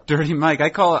there, yeah. Dirty Mike.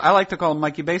 I like to call him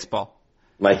Mikey Baseball.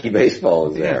 Mikey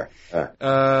Baseball is there.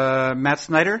 Matt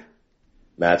Snyder?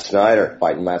 Matt Snyder,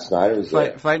 Fighting Matt Snyder is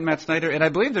there. Fighting Matt Snyder. And I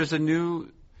believe there's a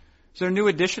new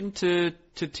addition to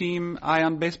Team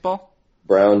Ion Baseball?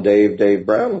 Brown Dave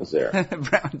Brown was there.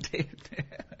 Brown Dave.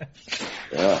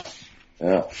 Yeah.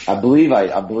 I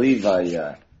believe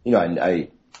Dave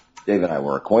and I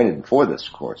were acquainted before this,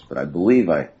 of course, but I believe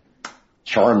I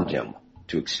charmed him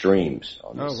to extremes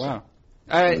on this. Oh, wow.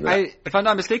 If I'm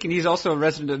not mistaken, he's also a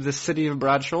resident of the city of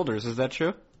Broad Shoulders. Is that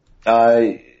true?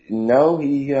 No,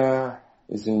 he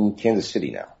is in Kansas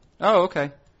City now. Oh,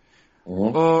 okay.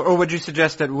 Mm-hmm. Or would you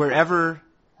suggest that wherever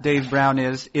Dave Brown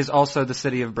is also the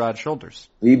city of Broad Shoulders?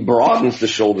 He broadens the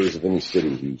shoulders of any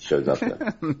city he shows up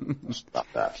in. Stop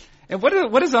that. And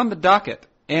what is on the docket?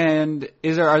 And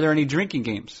are there any drinking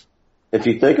games? If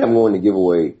you think I'm going to give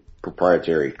away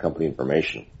proprietary company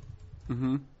information,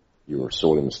 you were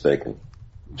sorely mistaken.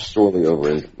 Sorely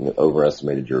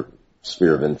overestimated your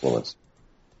sphere of influence.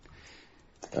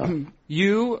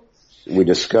 We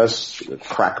discussed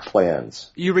crack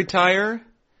plans. You retire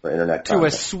for internet to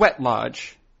a sweat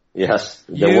lodge. Yes.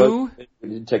 We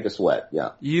did take a sweat, yeah.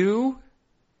 You,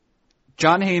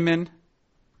 John Heyman.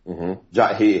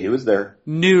 Mm-hmm. He was there.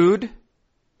 Nude.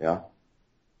 Yeah.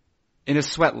 In a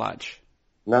sweat lodge.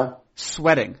 No.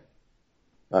 Sweating.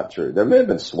 Not true. There may have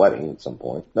been sweating at some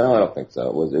point. No, I don't think so.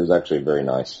 It was actually very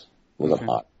nice. It wasn't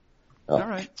hot. No. All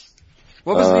right.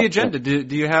 What was the agenda?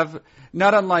 Do you have,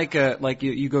 not unlike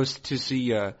you go to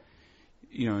see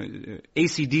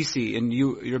AC/DC and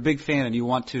you're a big fan and you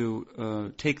want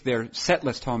to take their set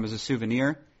list home as a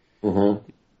souvenir? Mm-hmm.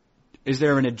 Is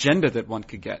there an agenda that one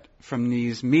could get from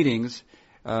these meetings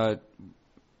to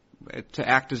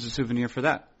act as a souvenir for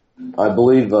that? I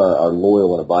believe our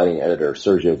loyal and abiding editor,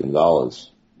 Sergio Gonzalez,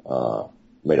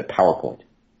 made a PowerPoint.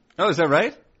 Oh, is that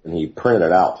right? And he printed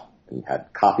it out and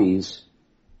had copies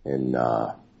and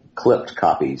clipped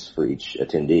copies for each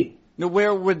attendee. Now,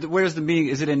 where's the meeting?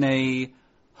 Is it in a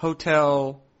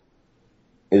hotel?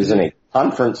 It is in a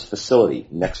conference facility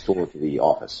next door to the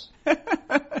office.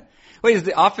 Wait, is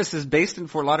the office based in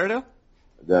Fort Lauderdale?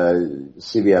 The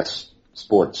CBS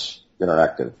Sports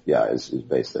Interactive, is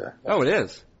based there. Oh, it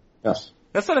is? Yes.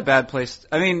 That's not a bad place.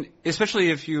 I mean, especially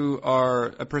if you are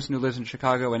a person who lives in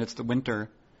Chicago and it's the winter.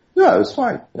 Yeah, it was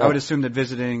fine. Yeah. I would assume that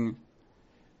visiting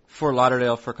Fort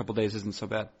Lauderdale for a couple of days isn't so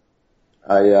bad.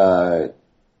 One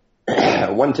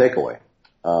takeaway.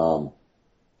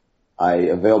 I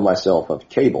availed myself of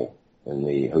cable in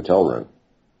the hotel room.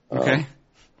 Okay.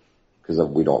 Because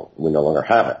we no longer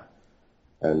have it.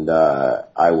 And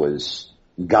I was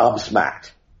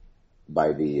gobsmacked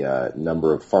by the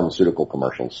number of pharmaceutical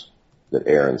commercials that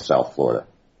air in South Florida.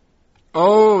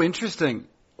 Oh, interesting.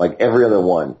 Like every other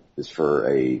one is for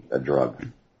a drug.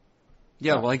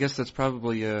 Yeah, well, I guess that's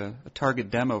probably a target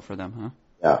demo for them,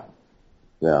 huh?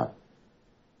 Yeah.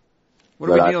 What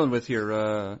are we dealing with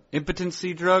here?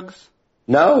 Impotency drugs?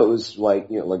 No, it was like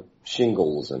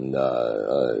shingles and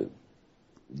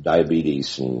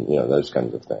diabetes and those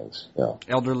kinds of things. Yeah.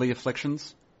 Elderly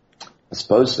afflictions? I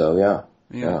suppose so. Yeah.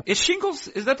 Yeah. Is shingles,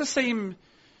 is that the same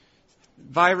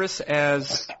virus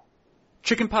as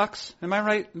chickenpox? Am I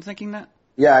right in thinking that?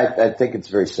 Yeah, I think it's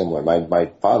very similar.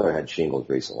 My father had shingles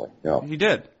recently. He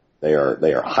did? They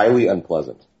are highly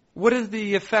unpleasant. What is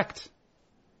the effect?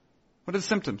 What are the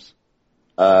symptoms?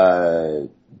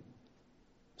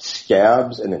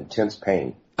 Scabs and intense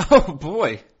pain. Oh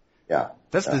boy. Yeah.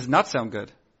 That does not sound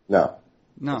good. No.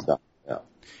 No. It's not. Yeah.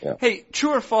 Hey,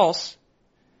 true or false?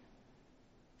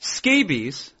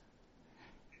 Scabies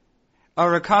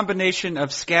are a combination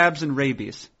of scabs and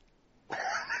rabies.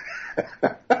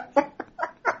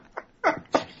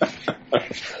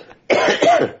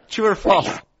 True or false?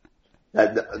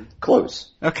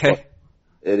 Close. Okay.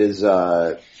 It is,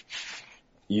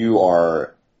 you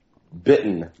are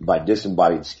bitten by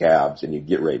disembodied scabs and you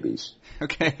get rabies.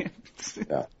 Okay.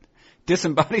 Yeah.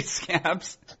 Disembodied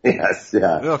scabs? Yes,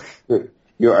 yeah. Ugh.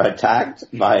 You are attacked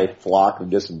by a flock of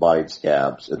disembodied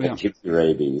scabs and it gives you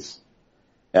rabies.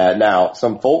 Now,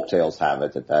 some folk tales have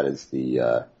it that is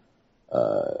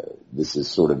this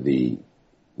is sort of the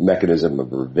mechanism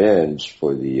of revenge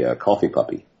for the coffee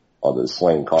puppy, all those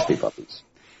slain coffee puppies.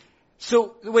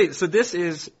 So, wait, so this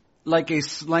is like a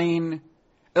slain,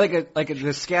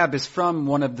 the scab is from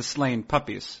one of the slain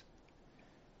puppies.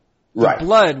 Right. The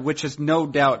blood, which has no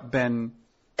doubt been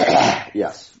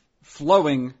yes,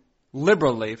 flowing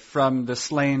liberally from the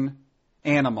slain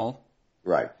animal.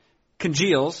 Right.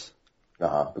 Congeals.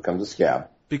 Becomes a scab.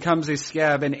 becomes a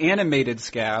scab, an animated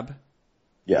scab.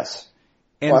 Yes.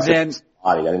 And then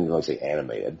I didn't really say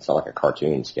animated. It's not like a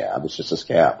cartoon scab. It's just a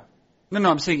scab.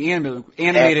 No, I'm saying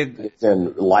animated.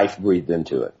 And life breathed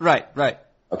into it. Right.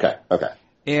 Okay.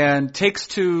 And takes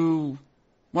to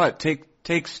what?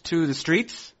 Takes to the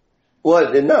streets?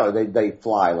 Well, no, they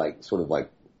fly sort of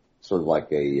like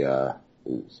a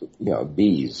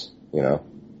bees. Oh,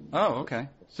 okay.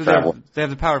 So they have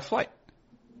the power of flight.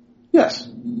 Yes.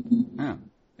 Yeah.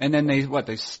 And then they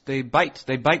bite.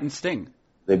 They bite and sting.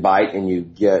 They bite, and you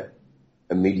get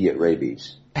immediate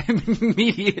rabies.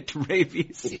 Immediate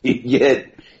rabies. You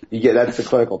get that's the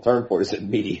clinical term for it, is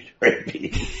immediate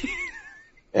rabies.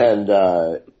 And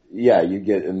you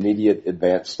get immediate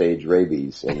advanced stage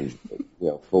rabies, and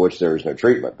for which there is no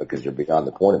treatment because you're beyond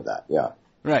the point of that. Yeah.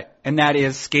 Right, and that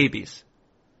is scabies.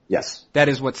 Yes. That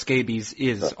is what scabies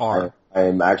are. I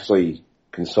am actually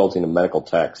consulting a medical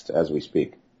text as we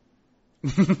speak.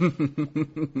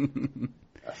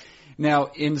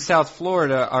 Now, in South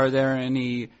Florida, are there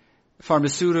any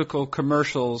pharmaceutical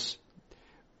commercials?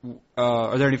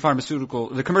 Are there any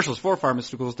the commercials for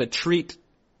pharmaceuticals that treat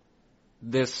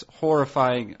this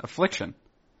horrifying affliction?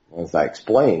 As I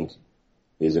explained,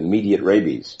 is immediate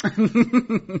rabies.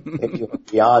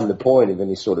 Beyond the point of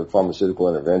any sort of pharmaceutical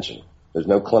intervention. There's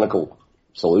no clinical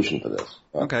solution for this.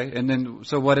 Okay, and then,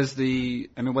 so what's the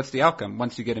outcome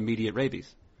once you get immediate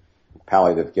rabies?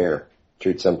 Palliative care.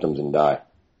 Treat symptoms and die.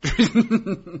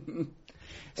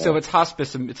 So it's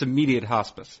hospice, it's immediate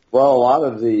hospice. Well, a lot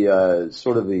of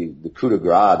the coup de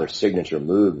grace, their signature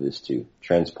move is to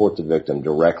transport the victim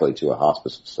directly to a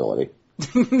hospice facility.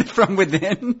 From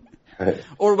within?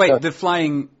 Or wait, the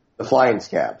flying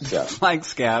scabs, yeah. Flying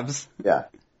scabs. Yeah.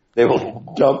 They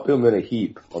will dump him in a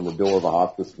heap on the door of a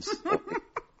hospice facility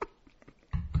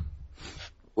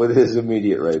with his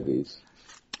immediate rabies.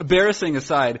 Embarrassing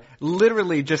aside,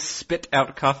 literally just spit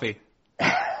out coffee.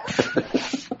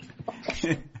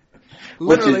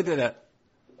 Literally did it.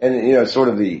 And, sort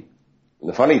of the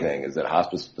funny thing is that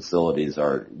hospice facilities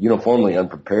are uniformly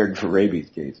unprepared for rabies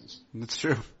cases. That's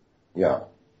true. Yeah.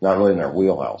 Not really in their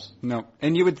wheelhouse. No.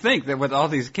 And you would think that with all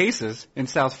these cases in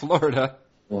South Florida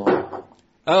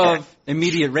of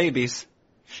immediate rabies.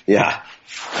 Yeah.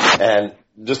 And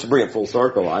just to bring it full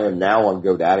circle, I am now on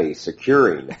GoDaddy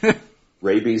securing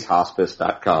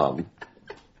rabieshospice.com.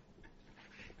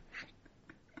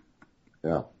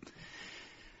 Yeah.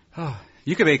 Oh,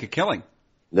 you could make a killing.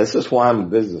 This is why I'm a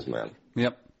businessman.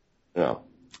 Yep. Yeah.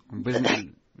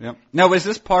 Yep. Now, is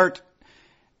this part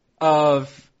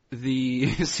of the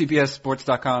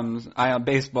CBSSports.com's Eye on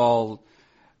Baseball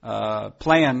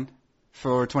plan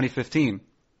for 2015?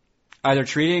 Either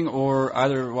treating or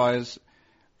otherwise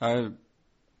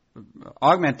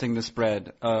augmenting the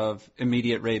spread of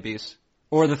immediate rabies,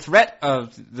 or the threat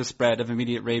of the spread of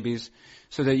immediate rabies,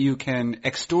 so that you can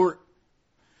extort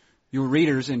your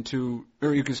readers into,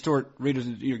 or you can extort readers,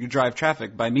 you can drive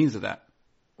traffic by means of that.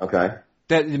 Okay.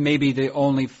 That may be the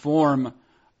only form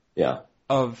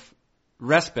of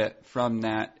respite from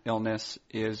that illness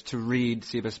is to read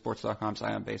CBSSports.com's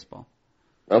Eye on Baseball.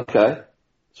 Okay.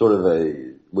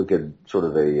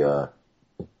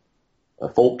 A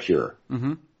folk cure.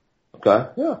 Mm-hmm. Okay.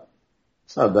 Yeah.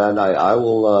 It's not bad. I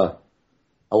will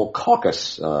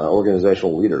caucus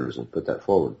organizational leaders and put that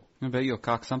forward. I bet you'll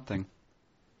cock something.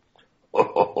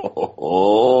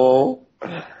 Oh,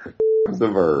 it's a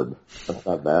verb. That's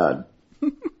not bad.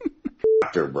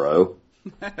 Doctor, bro.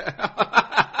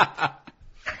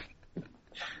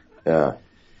 Yeah.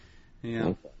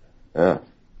 Yeah. Yeah.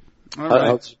 All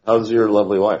right. How's your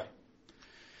lovely wife?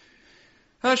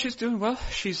 She's doing well.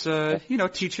 She's,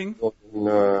 teaching.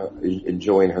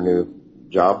 Enjoying her new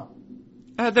job?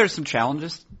 There's some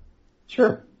challenges.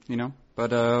 Sure.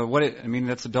 But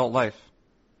that's adult life.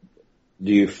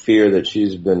 Do you fear that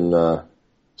she's been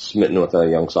smitten with a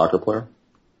young soccer player?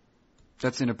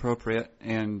 That's inappropriate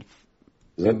and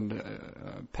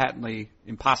patently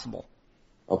impossible.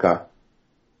 Okay.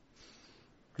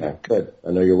 Yeah, good.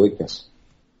 I know your weakness.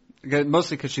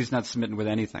 Mostly because she's not smitten with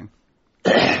anything.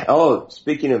 Oh,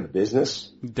 speaking of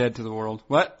business. Dead to the world.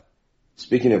 What?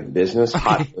 Speaking of business,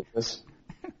 hot business.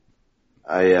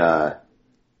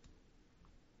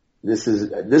 This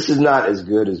is not as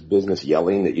good as business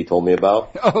yelling that you told me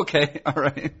about. Okay, all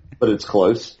right. But it's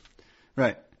close.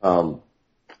 Right.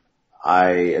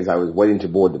 As I was waiting to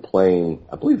board the plane,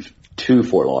 I believe to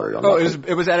Fort Lauderdale.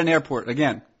 It was at an airport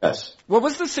again. Yes. What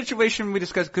was the situation we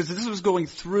discussed? Because this was going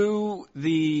through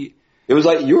the. It was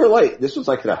like, you were like, this was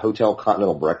like at a hotel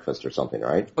continental breakfast or something,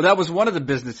 right? Well, that was one of the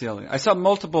business yelling. I saw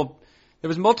multiple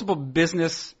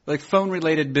business, like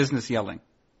phone-related business yelling.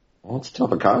 Well, it's a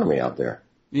tough economy out there.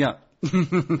 Yeah.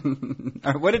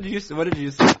 What did you see?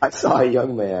 I saw a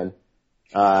young man,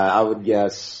 I would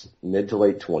guess mid to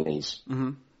late 20s,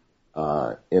 in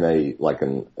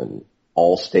an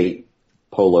all-state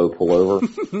polo pullover,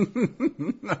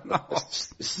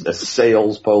 a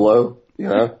sales polo, you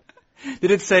know. Did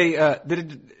it say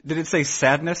did it say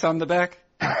sadness on the back?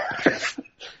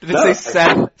 Did it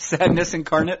say sadness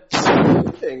incarnate?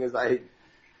 The thing is,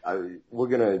 we're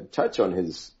gonna touch on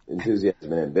his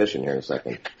enthusiasm and ambition here in a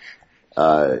second.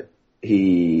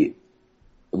 We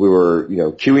were,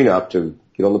 queuing up to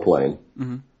get on the plane,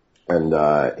 and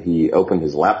he opened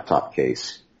his laptop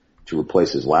case to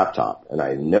replace his laptop, and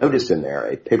I noticed in there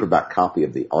a paperback copy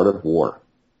of The Art of War.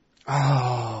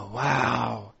 Oh,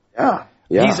 wow.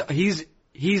 Yeah.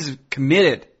 He's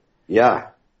committed. Yeah.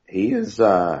 He is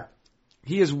 100%.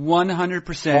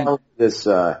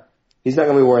 He's not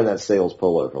going to be wearing that sales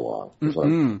polo for long.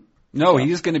 No,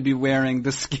 he's going to be wearing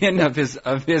the skin of his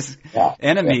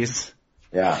enemies.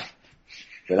 Yeah.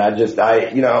 And I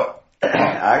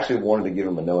actually wanted to give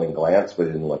him a knowing glance, but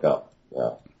he didn't look up.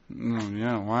 Yeah.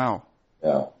 Yeah, wow.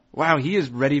 Yeah. Wow, he is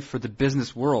ready for the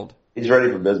business world. He's ready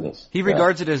for business. He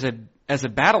regards it as a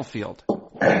battlefield.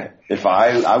 If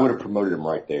I would have promoted him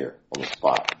right there on the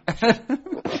spot.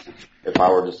 If I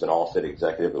were just an all-state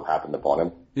executive who happened upon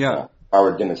him. Yeah. If I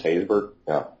were Dennis Haysbert.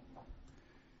 Yeah.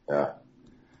 Yeah.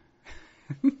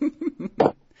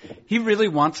 He really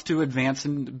wants to advance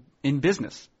in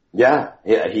business. Yeah.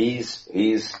 Yeah.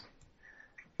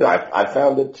 I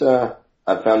found it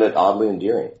oddly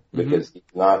endearing because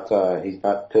he's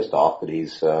not pissed off that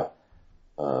he's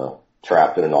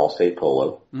trapped in an all-state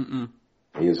polo.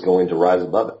 He is going to rise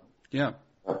above it. Yeah.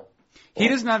 He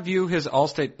does not view his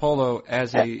all-state polo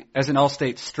as an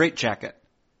all-state straitjacket.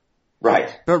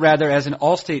 Right. But rather as an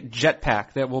all-state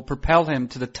jetpack that will propel him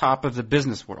to the top of the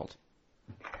business world.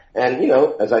 And,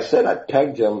 as I said, I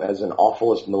pegged him as an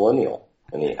awfulest millennial,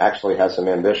 and he actually has some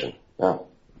ambition. Yeah.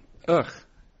 Ugh.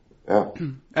 Yeah.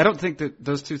 I don't think that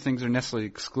those two things are necessarily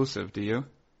exclusive, do you?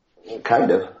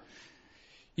 Kind of.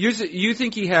 You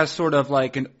think he has sort of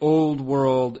like an old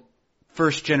world,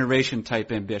 first generation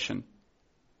type ambition?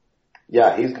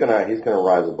 Yeah, he's gonna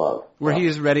rise above. Where he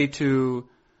is ready to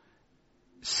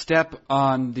step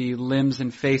on the limbs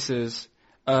and faces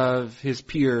of his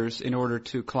peers in order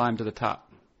to climb to the top.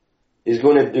 He's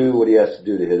going to do what he has to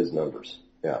do to hit his numbers.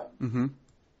 Yeah.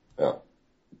 Yeah.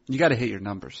 You got to hit your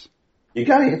numbers. You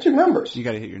got to hit your numbers. You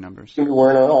got to hit your numbers. You're going to be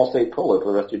wearing an all-state polo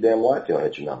for the rest of your damn life. You don't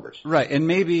hit your numbers. Right, and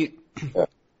maybe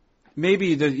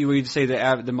you would say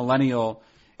the millennial.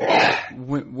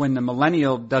 When the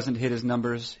millennial doesn't hit his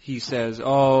numbers, he says,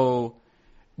 "Oh,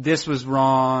 this was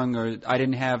wrong," or "I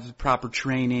didn't have proper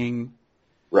training."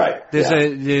 Right.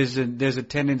 There's a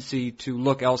tendency to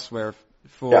look elsewhere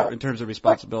in terms of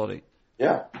responsibility.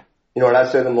 Yeah. You know what I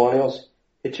say to the millennials?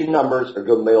 Hit your numbers or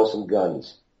go mail some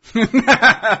guns. What's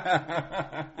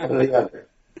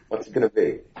it going to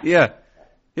be? Yeah.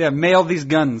 Yeah. Mail these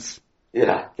guns.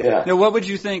 Yeah. Yeah. Now, what would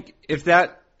you think if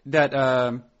that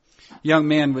young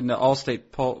man with the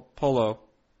all-state polo?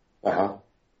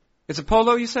 It's a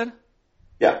polo, you said?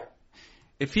 Yeah.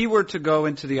 If he were to go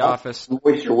into the office,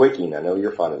 Moisture Wicking, I know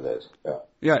you're fond of those. Yeah.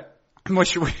 Yeah.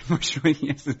 Moisture Wicking,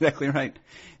 yes, exactly right.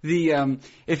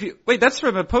 That's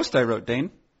from a post I wrote, Dane.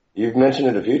 You've mentioned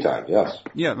it a few times, yes.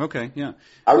 Yeah. Okay. Yeah.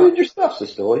 I read your stuff,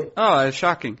 Sicily. Oh, it's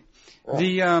shocking.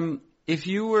 Yeah. If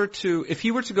he were to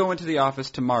go into the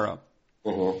office tomorrow,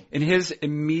 and his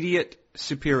immediate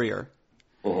superior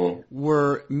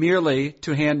were merely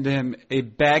to hand him a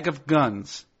bag of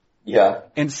guns,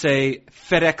 and say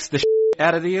FedEx the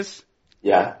out of these,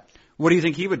 what do you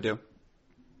think he would do?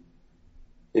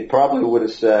 He probably would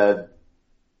have said,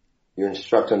 "Your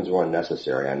instructions were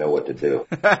unnecessary. I know what to do."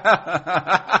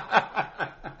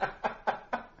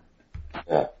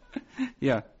 Yeah.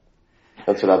 Yeah.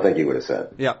 That's what I think he would have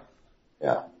said. Yeah.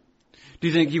 Yeah. Do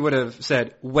you think he would have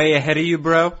said, "Way ahead of you,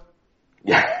 bro"?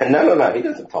 Yeah. No. He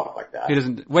doesn't talk like that. He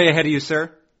doesn't. Way ahead of you,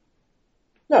 sir.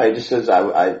 No, he just says,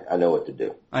 "I know what to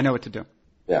do." I know what to do.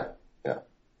 Yeah.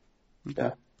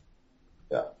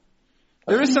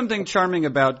 There is something charming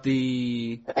about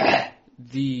the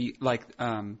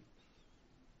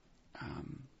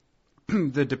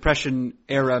Depression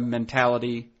era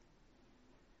mentality.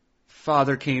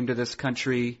 Father came to this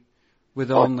country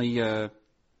with only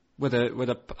with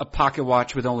a pocket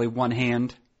watch with only one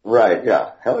hand. Right.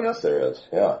 Yeah. Hell yes, there is.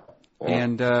 Yeah.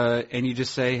 And you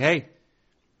just say, hey,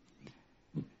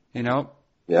 Yeah.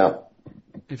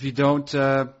 If you don't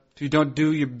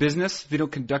do your business, if you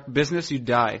don't conduct business, you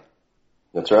die.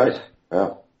 That's right.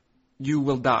 Yeah. You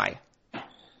will die.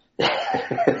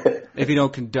 If you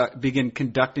don't begin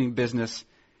conducting business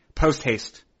post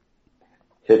haste.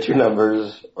 Hit your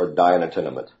numbers or die in a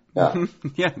tenement. Yeah.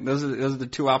 Yeah, those are the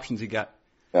two options he got.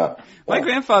 Yeah. My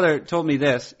grandfather told me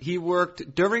this. He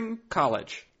worked during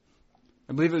college.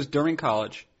 I believe it was during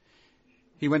college.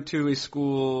 He went to a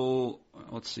school,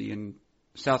 let's see, in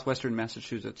southwestern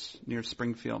Massachusetts near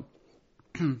Springfield.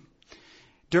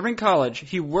 During college,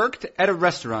 he worked at a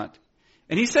restaurant.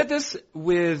 And he said this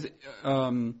with,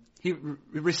 he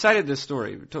recited this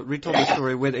story, retold this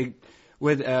story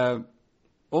with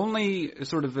only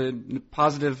sort of a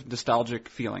positive, nostalgic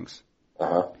feelings.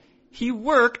 Uh-huh. He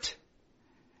worked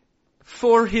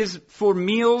for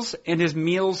meals and his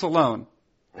meals alone.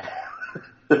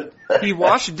 He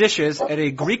washed dishes at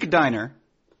a Greek diner.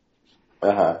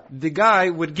 Uh-huh. The guy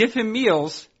would give him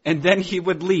meals and then he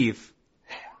would leave.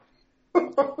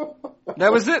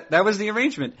 That was it. That was the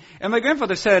arrangement. And my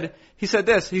grandfather said,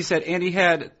 and he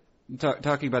had,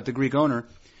 talking about the Greek owner,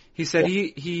 he said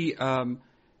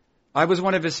I was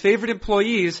one of his favorite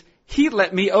employees. He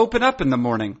let me open up in the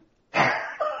morning.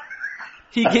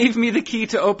 He gave me the key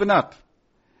to open up.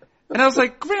 And I was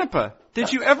like, Grandpa,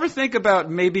 did you ever think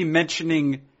about maybe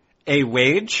mentioning a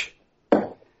wage?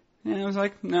 And I was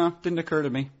like, no, didn't occur to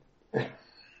me.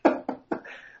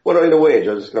 What do I need a wage?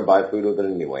 I was just going to buy food with it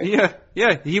anyway.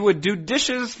 Yeah. He would do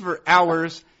dishes for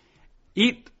hours,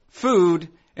 eat food,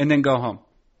 and then go home.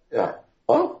 Yeah.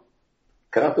 Well,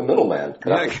 cut out the middleman.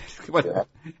 Cut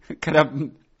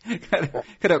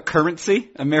out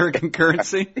currency, American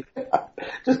currency.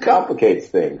 Just complicates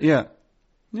things. Yeah.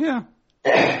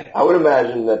 I would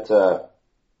imagine that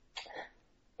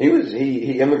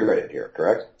he immigrated here,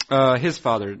 correct? His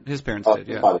parents did.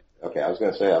 Yeah. Father. Okay, I was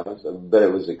going to say, I bet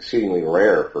it was exceedingly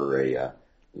rare for an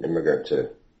immigrant to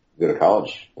go to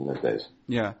college in those days.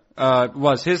 Yeah. It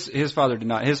was. His father did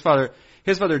not. His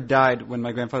father died when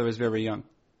my grandfather was very young.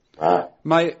 Ah.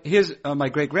 My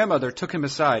great grandmother took him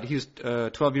aside. He was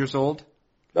 12 years old,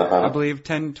 I believe,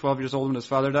 10, 12 years old when his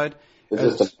father died. Is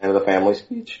this the man of the family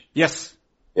speech? Yes.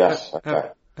 Yes. Okay.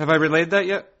 Have I relayed that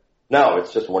yet? No,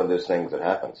 it's just one of those things that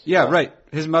happens. Yeah, right.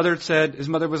 His mother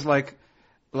was like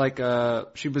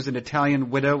she was an Italian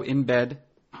widow in bed,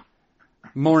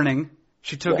 mourning.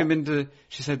 She took him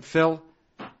she said, Phil,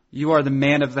 you are the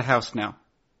man of the house now.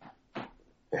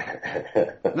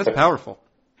 That's powerful.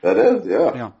 That is,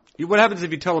 yeah. Yeah. What happens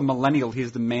if you tell a millennial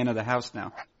he's the man of the house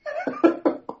now?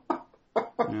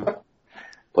 Yeah.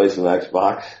 Play some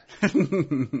Xbox.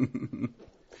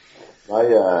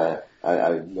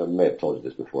 I may have told you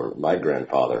this before. My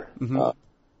grandfather,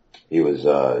 he was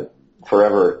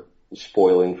forever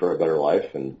spoiling for a better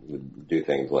life and would do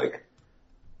things like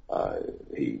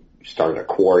he started a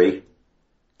quarry.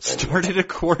 Started a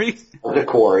quarry? Started a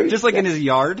quarry. Just like in his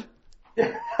yard?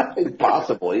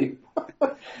 Possibly.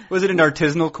 Was it an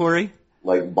artisanal quarry?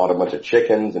 Like bought a bunch of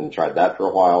chickens and tried that for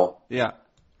a while. Yeah.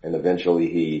 And eventually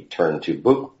he turned to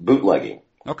bootlegging.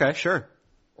 Okay, sure.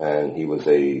 And he was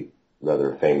a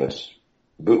rather famous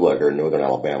bootlegger in northern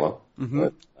Alabama. Mm-hmm.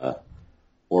 But,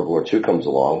 World War II comes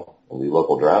along, and the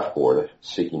local draft board,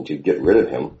 seeking to get rid of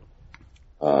him,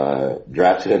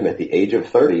 drafted him at the age of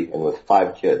 30 and with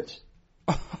 5 kids.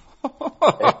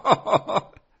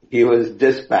 He was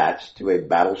dispatched to a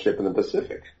battleship in the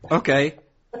Pacific. Okay.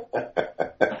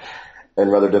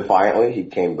 And rather defiantly, he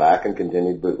came back and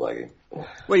continued bootlegging.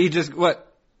 Wait, he just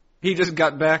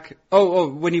got back? Oh,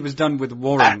 when he was done with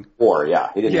warring. War, yeah.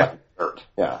 He didn't have hurt.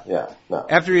 Yeah, no.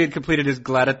 After he had completed his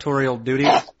gladiatorial duties?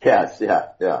 Yes,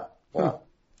 yeah.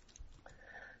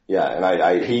 Yeah,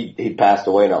 and he passed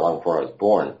away not long before I was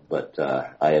born, but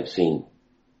I have seen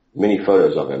many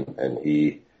photos of him, and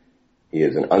he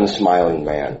is an unsmiling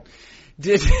man.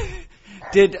 Did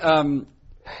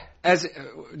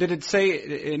it say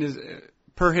in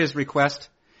per his request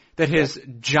that his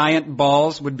giant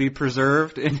balls would be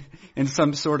preserved in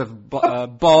some sort of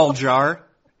ball jar,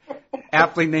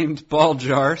 aptly named ball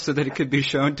jar, so that it could be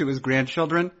shown to his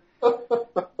grandchildren?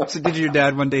 So did your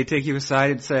dad one day take you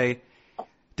aside and say,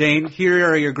 Dane, here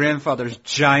are your grandfather's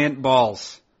giant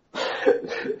balls?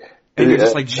 And you're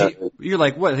just like, you're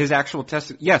like, what, his actual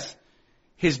test? Yes,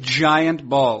 his giant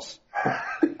balls.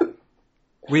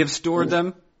 We have stored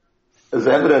them. As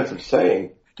evidence of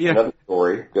saying, another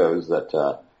story goes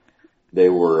that they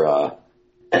were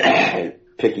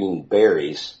picking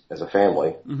berries as a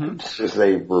family, because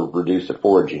they were reduced to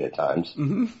foraging at times.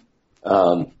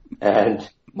 Mm-hmm. And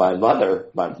my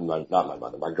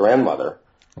grandmother,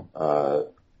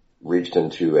 reached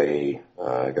into a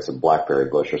blackberry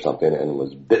bush or something and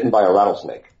was bitten by a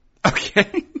rattlesnake.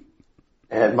 Okay.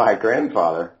 And my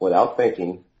grandfather, without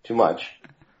thinking too much,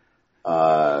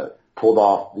 pulled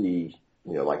off the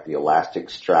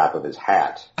elastic strap of his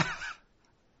hat,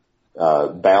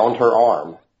 bound her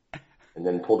arm, and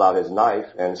then pulled out his knife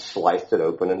and sliced it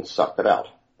open and sucked it out,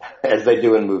 as they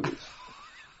do in movies.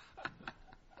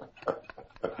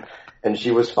 And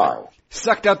she was fine.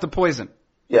 Sucked out the poison.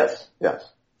 Yes, yes.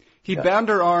 He bound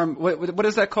her arm. What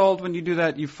is that called when you do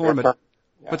that? You form it.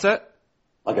 Yeah. What's that?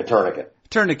 Like a tourniquet.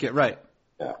 Tourniquet, right.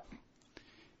 Yeah.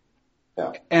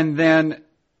 Yeah. And then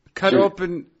cut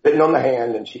open. Bitten on the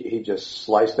hand, and he just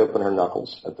sliced open her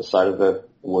knuckles at the side of the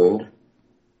wound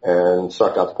and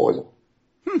sucked out the poison.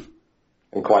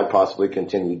 And quite possibly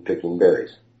continued picking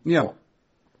berries. Yeah.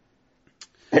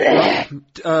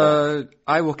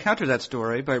 I will counter that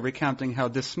story by recounting how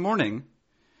this morning,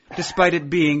 despite it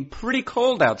being pretty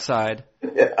cold outside,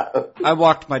 I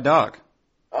walked my dog.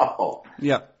 Oh.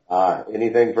 Yep.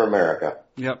 Anything for America.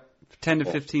 Yep. 10 to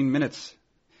 15 minutes.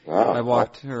 Oh, I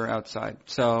walked her outside.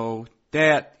 So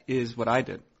that is what I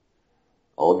did.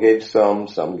 All gave some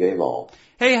gave all.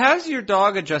 Hey, how's your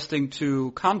dog adjusting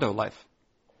to condo life?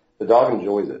 The dog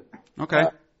enjoys it.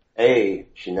 Okay.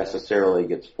 She necessarily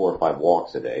gets 4 or 5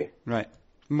 walks a day. Right.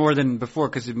 More than before,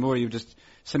 because the more you just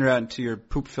send her out into your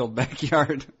poop-filled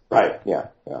backyard. Right, yeah.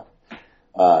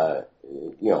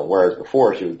 Whereas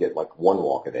before she would get like 1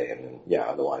 walk a day and then,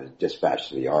 otherwise dispatched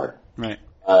to the yard. Right.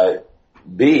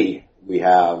 B, we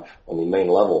have on the main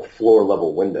level, floor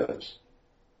level windows.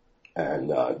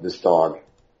 And, this dog,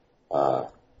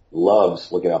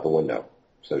 loves looking out the window.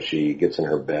 So she gets in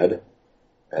her bed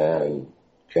and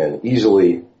can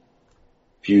easily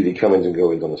view the comings and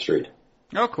goings on the street.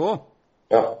 Oh, cool.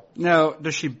 Yeah. Now,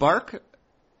 does she bark?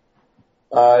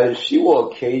 She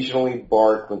will occasionally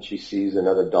bark when she sees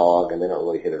another dog, and they don't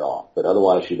really hit it off. But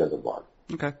otherwise, she doesn't bark.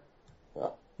 Okay. Yeah.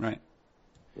 Right.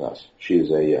 Yes. She's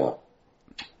a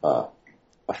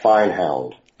fine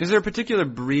hound. Is there a particular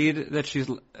breed that she's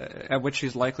at which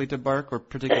she's likely to bark, or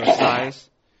particular size?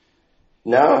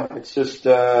 No, it's just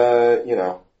they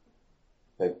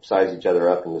size each other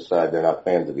up and decide they're not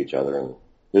fans of each other. And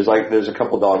there's a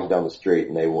couple dogs down the street,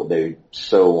 and they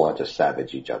so want to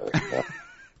savage each other. Yeah.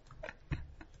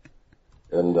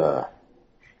 And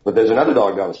but there's another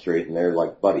dog down the street, and they're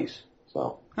like buddies.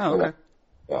 So. Oh, okay.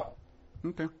 Yeah.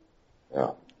 Okay.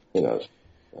 Yeah. Who knows?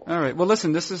 Yeah. All right. Well,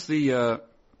 listen. This is the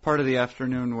part of the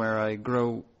afternoon where I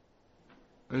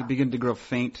begin to grow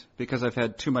faint because I've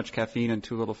had too much caffeine and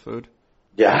too little food.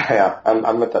 Yeah.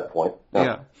 I'm at that point.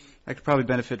 Yeah. I could probably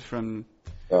benefit from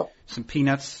some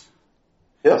peanuts.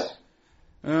 Yes.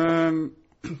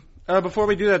 Before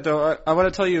we do that, though, I want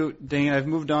to tell you, Dane, I've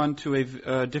moved on to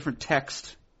a different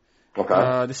text.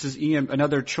 Okay. This is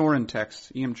another Chorin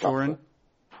text. E.M. Chorin.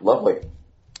 Lovely.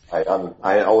 I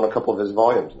own a couple of his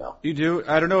volumes now. You do?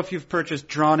 I don't know if you've purchased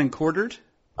Drawn and Quartered.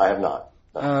 I have not.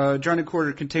 No. Drawn and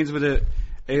Quartered contains with it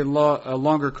a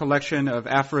longer collection of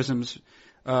aphorisms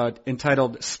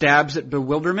entitled Stabs at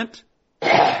Bewilderment.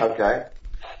 Okay.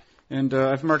 And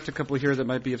I've marked a couple here that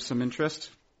might be of some interest.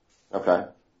 Okay.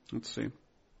 Let's see.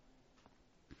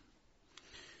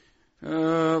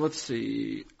 Let's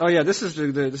see. Oh yeah, this is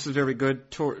very good.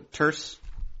 Terse.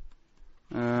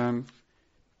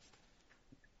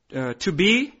 To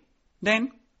be,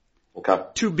 Dane? Okay.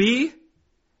 To be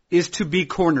is to be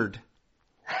cornered.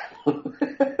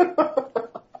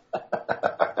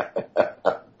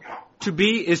 To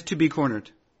be is to be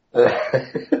cornered.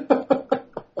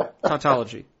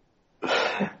 Tautology.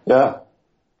 Yeah.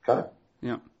 Okay.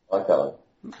 Yeah. I like that one.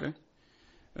 Okay.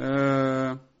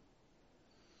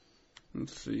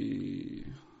 Let's see.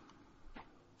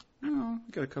 Oh, I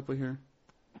got a couple here.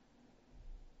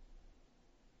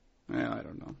 Yeah, I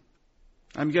don't know.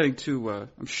 I'm getting too,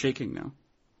 I'm shaking now.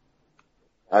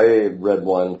 I read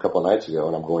one a couple of nights ago,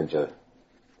 and I'm going to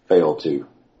fail to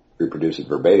reproduce it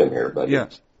verbatim here, but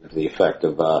it's to the effect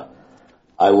of,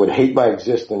 I would hate my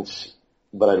existence,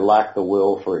 but I lack the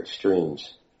will for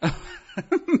extremes.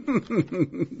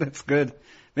 That's good.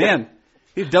 Man,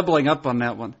 he's doubling up on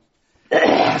that one.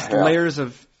 Just layers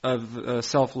of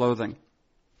self-loathing.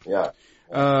 Yeah.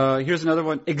 Here's another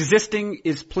one. Existing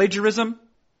is plagiarism.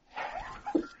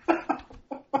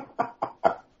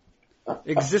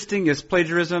 Existing is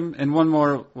plagiarism. And one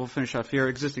more, we'll finish off here.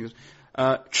 Existing is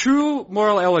true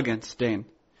moral elegance, Dane.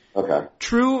 Okay.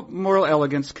 True moral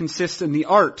elegance consists in the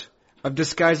art of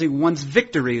disguising one's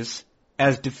victories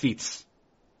as defeats.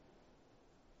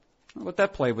 I'll let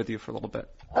that play with you for a little bit.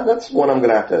 That's one I'm going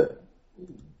to have to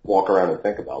walk around and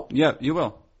think about. Yeah, you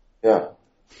will. Yeah.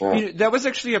 That was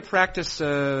actually a practice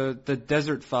the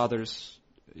Desert Fathers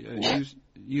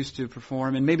used to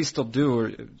perform, and maybe still do. Or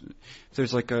if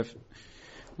there's like a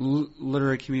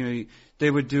literary community,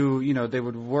 they would do. They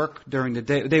would work during the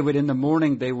day. They would in the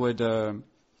morning. They would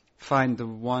find the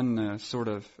one sort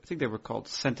of. I think they were called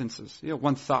sentences.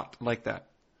 One thought like that,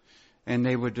 and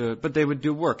they would, but they would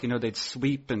do work. They'd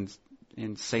sweep in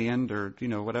sand or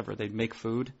whatever. They'd make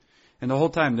food, and the whole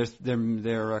time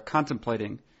they're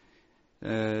contemplating,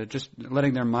 just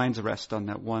letting their minds rest on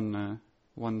that one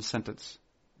sentence.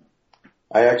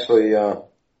 I actually I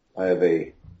have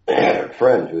a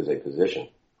friend who is a physician,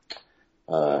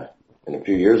 and a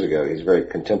few years ago, he's a very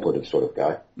contemplative sort of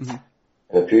guy. Mm-hmm.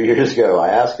 And a few years ago, I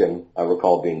asked him, I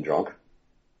recall being drunk,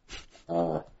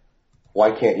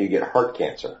 why can't you get heart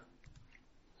cancer?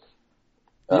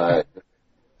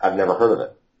 I've never heard of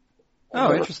it.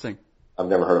 Interesting. I've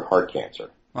never heard of heart cancer.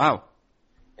 Wow.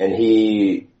 And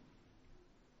he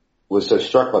was so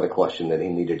struck by the question that he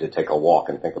needed to take a walk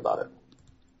and think about it.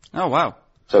 Oh, wow.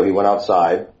 So he went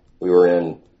outside. We were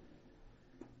in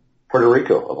Puerto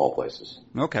Rico, of all places.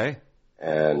 Okay.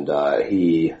 And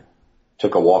he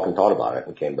took a walk and thought about it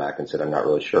and came back and said, I'm not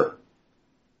really sure.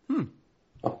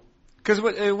 Because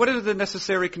what are the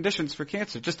necessary conditions for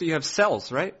cancer? Just that you have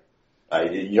cells, right?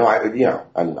 I'm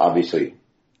obviously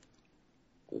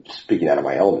speaking out of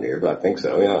my element here, but I think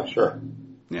so. Yeah, sure.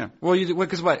 Yeah. Well,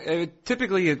 because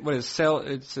typically, what is cell?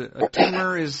 It's a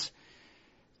tumor is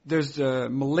there's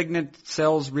malignant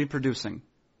cells reproducing.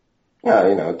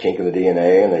 Yeah, kink in the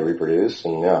DNA and they reproduce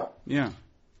and yeah. Yeah.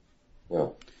 Yeah.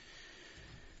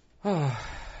 Oh,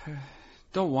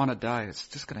 don't want to die. It's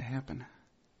just going to happen.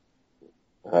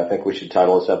 I think we should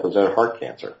title this episode "Heart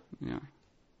Cancer." Yeah.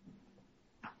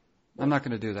 I'm not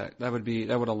going to do that. That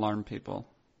would alarm people.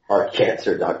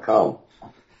 Heartcancer.com.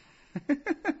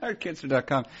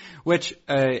 Heartcancer.com, which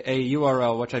a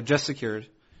URL which I've just secured.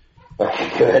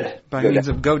 Good. By means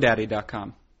of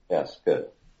GoDaddy.com. Yes, good.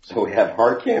 So we have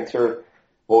Heart Cancer.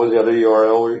 What was the other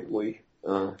URL we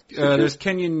there's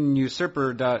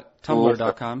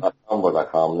KenyonUsurper.tumblr.com.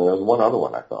 Tumblr.com. And there was one other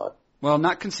one, I thought. Well,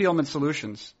 not Concealment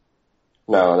Solutions.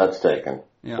 No, that's taken.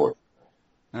 Yeah.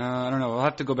 I don't know. We'll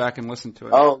have to go back and listen to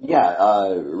it. Oh,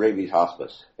 yeah. Rabies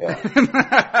Hospice. Yeah.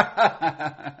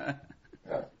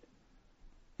 Yeah.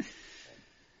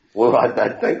 Well, I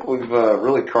think we've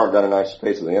really carved out a nice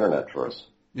space of the internet for us.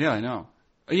 Yeah, I know.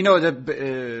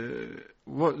 The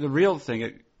real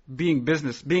thing, being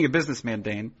a businessman,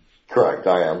 Dane. Correct,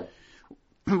 I am.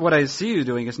 What I see you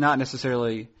doing is not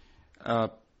necessarily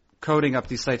coding up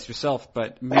these sites yourself,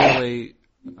 but merely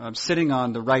sitting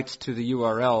on the rights to the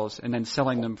URLs and then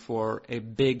selling them for a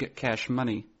big cash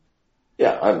money.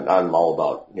 Yeah, I'm all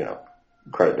about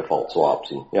credit default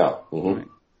swaps and yeah. Mm-hmm.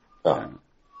 Right. Yeah.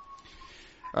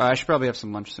 I should probably have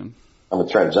some lunch soon. I'm a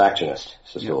transactionist,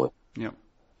 Cecilia. Yep.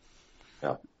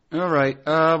 Yeah. All right.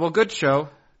 Well, good show.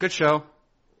 Good show.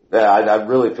 Yeah, I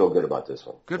really feel good about this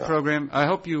one. Good program. I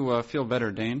hope you feel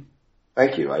better, Dane.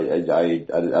 Thank you. I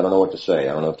don't know what to say.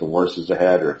 I don't know if the worst is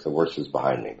ahead or if the worst is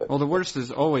behind me. But well, the worst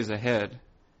is always ahead.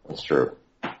 That's true.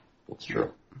 That's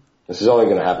true. This is only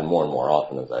going to happen more and more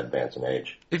often as I advance in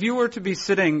age. If you were to be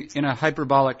sitting in a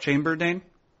hyperbolic chamber, Dane,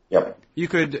 yep, you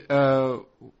could,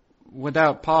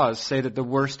 without pause, say that the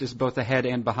worst is both ahead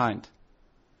and behind.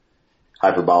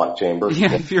 Hyperbolic chamber?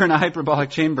 Yeah, if you're in a hyperbolic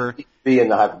chamber. Be in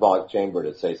the hyperbolic chamber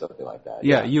to say something like that.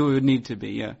 Yeah, you would need to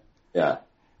be, yeah. Yeah.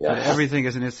 Yeah. Everything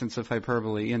is an instance of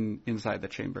hyperbole inside the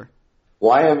chamber.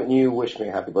 Why haven't you wished me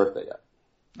a happy birthday yet?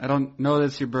 I don't know that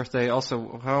it's your birthday.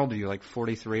 Also, how old are you, like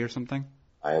 43 or something?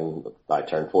 I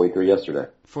turned 43 yesterday.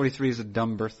 43 is a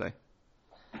dumb birthday.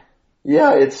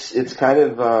 Yeah, it's kind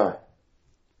of,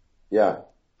 yeah.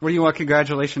 What do you want?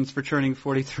 Congratulations for turning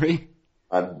 43?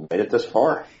 I've made it this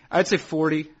far. I'd say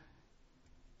 40.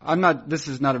 This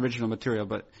is not original material,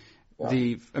 but yeah.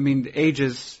 the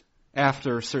ages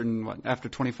after after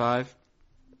 25?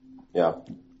 Yeah.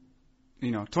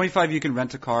 25 you can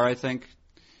rent a car, I think,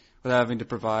 without having to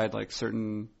provide like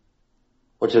certain...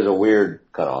 Which is a weird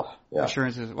cutoff. Yeah.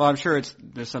 Insurances. Well, I'm sure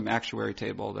there's some actuary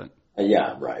table that...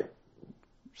 yeah, right.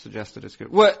 Suggested it's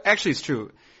good. Well, actually it's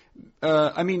true.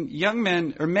 Young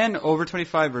men, or men over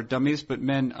 25 are dummies, but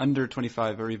men under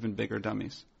 25 are even bigger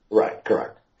dummies. Right,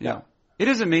 correct. Yeah. It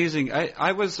is amazing.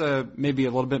 I was maybe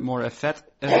a little bit more effete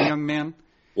as a young man.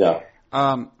 Yeah.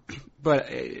 But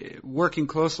working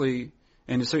closely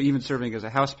and even serving as a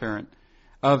house parent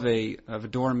of a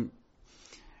dorm,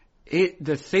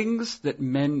 the things that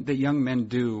young men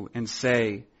do and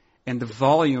say, and the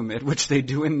volume at which they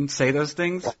do and say those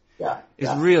things, is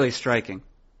really striking.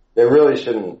 They really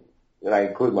shouldn't, and I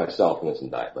include myself in this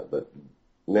indictment, but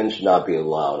men should not be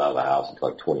allowed out of the house until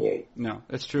like 28. No,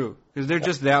 that's true, because they're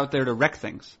just out there to wreck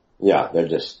things. Yeah, they're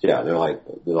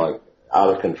like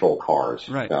out of control cars.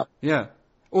 Right. Yeah.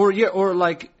 Or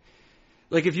like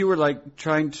if you were like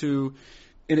trying to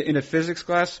in a physics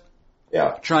class,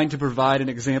 trying to provide an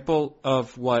example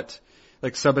of what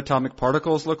like subatomic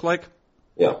particles look like.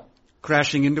 Yeah.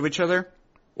 crashing into each other.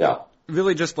 Yeah.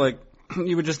 Really just like,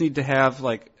 you would just need to have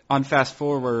like on fast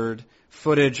forward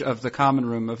footage of the common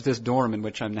room of this dorm in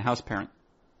which I'm the house parent.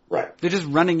 Right. They're just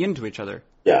running into each other.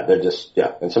 Yeah, they're just,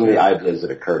 and some of the ideas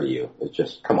that occur to you, it's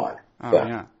just, come on. Oh,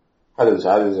 yeah. How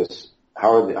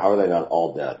are they not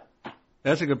all dead?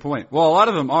 That's a good point. Well, a lot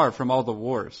of them are from all the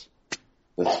wars.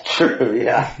 That's true,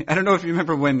 yeah. I don't know if you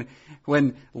remember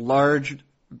when large,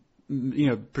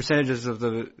 percentages of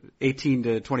the 18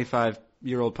 to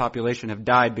 25-year-old population have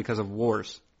died because of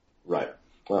wars. Right.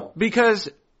 Well. Because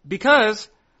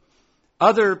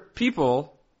other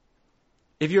people,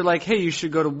 if you're like, hey, you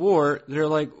should go to war, they're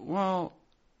like, well,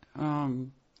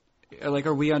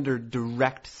 are we under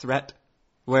direct threat?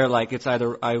 Where like it's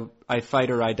either I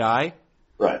fight or I die.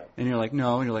 Right. And you're like,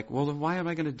 no. And you're like, well, then why am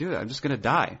I going to do that? I'm just going to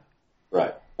die.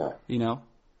 Right. Yeah.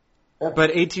 Yeah.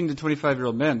 But 18 to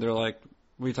 25-year-old men, they're like,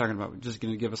 what are you talking about? Just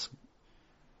going to give us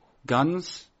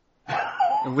guns?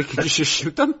 And we can just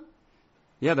shoot them?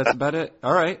 Yeah, that's about it.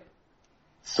 All right.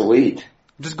 Sweet.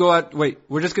 Just go out. Wait,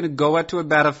 we're just going to go out to a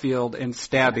battlefield and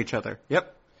stab each other.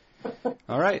 Yep.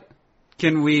 All right.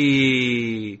 Can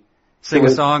we sing a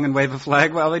song and wave a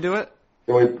flag while they do it?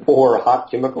 Can we pour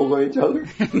hot chemicals on each other?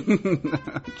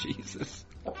 Jesus.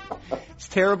 It's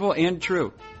terrible and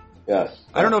true. Yes.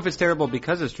 I don't know if it's terrible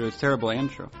because it's true. It's terrible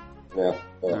and true. Yeah.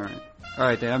 All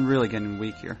right, Dan, I'm really getting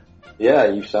weak here. Yeah,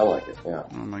 you sound like it. Yeah.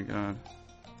 Oh, my God.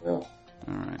 Yeah. All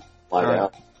right. Lie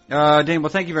down. Dane, well,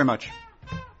 thank you very much.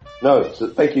 No,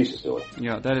 thank you, Cecilia.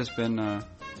 Yeah, that has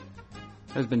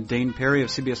been Dane Perry of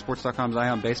CBSSports.com's Eye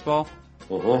on Baseball.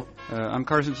 Mm-hmm. I'm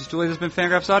Carson Cistulli. This has been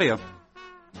Fangraphs Audio.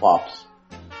 Pops.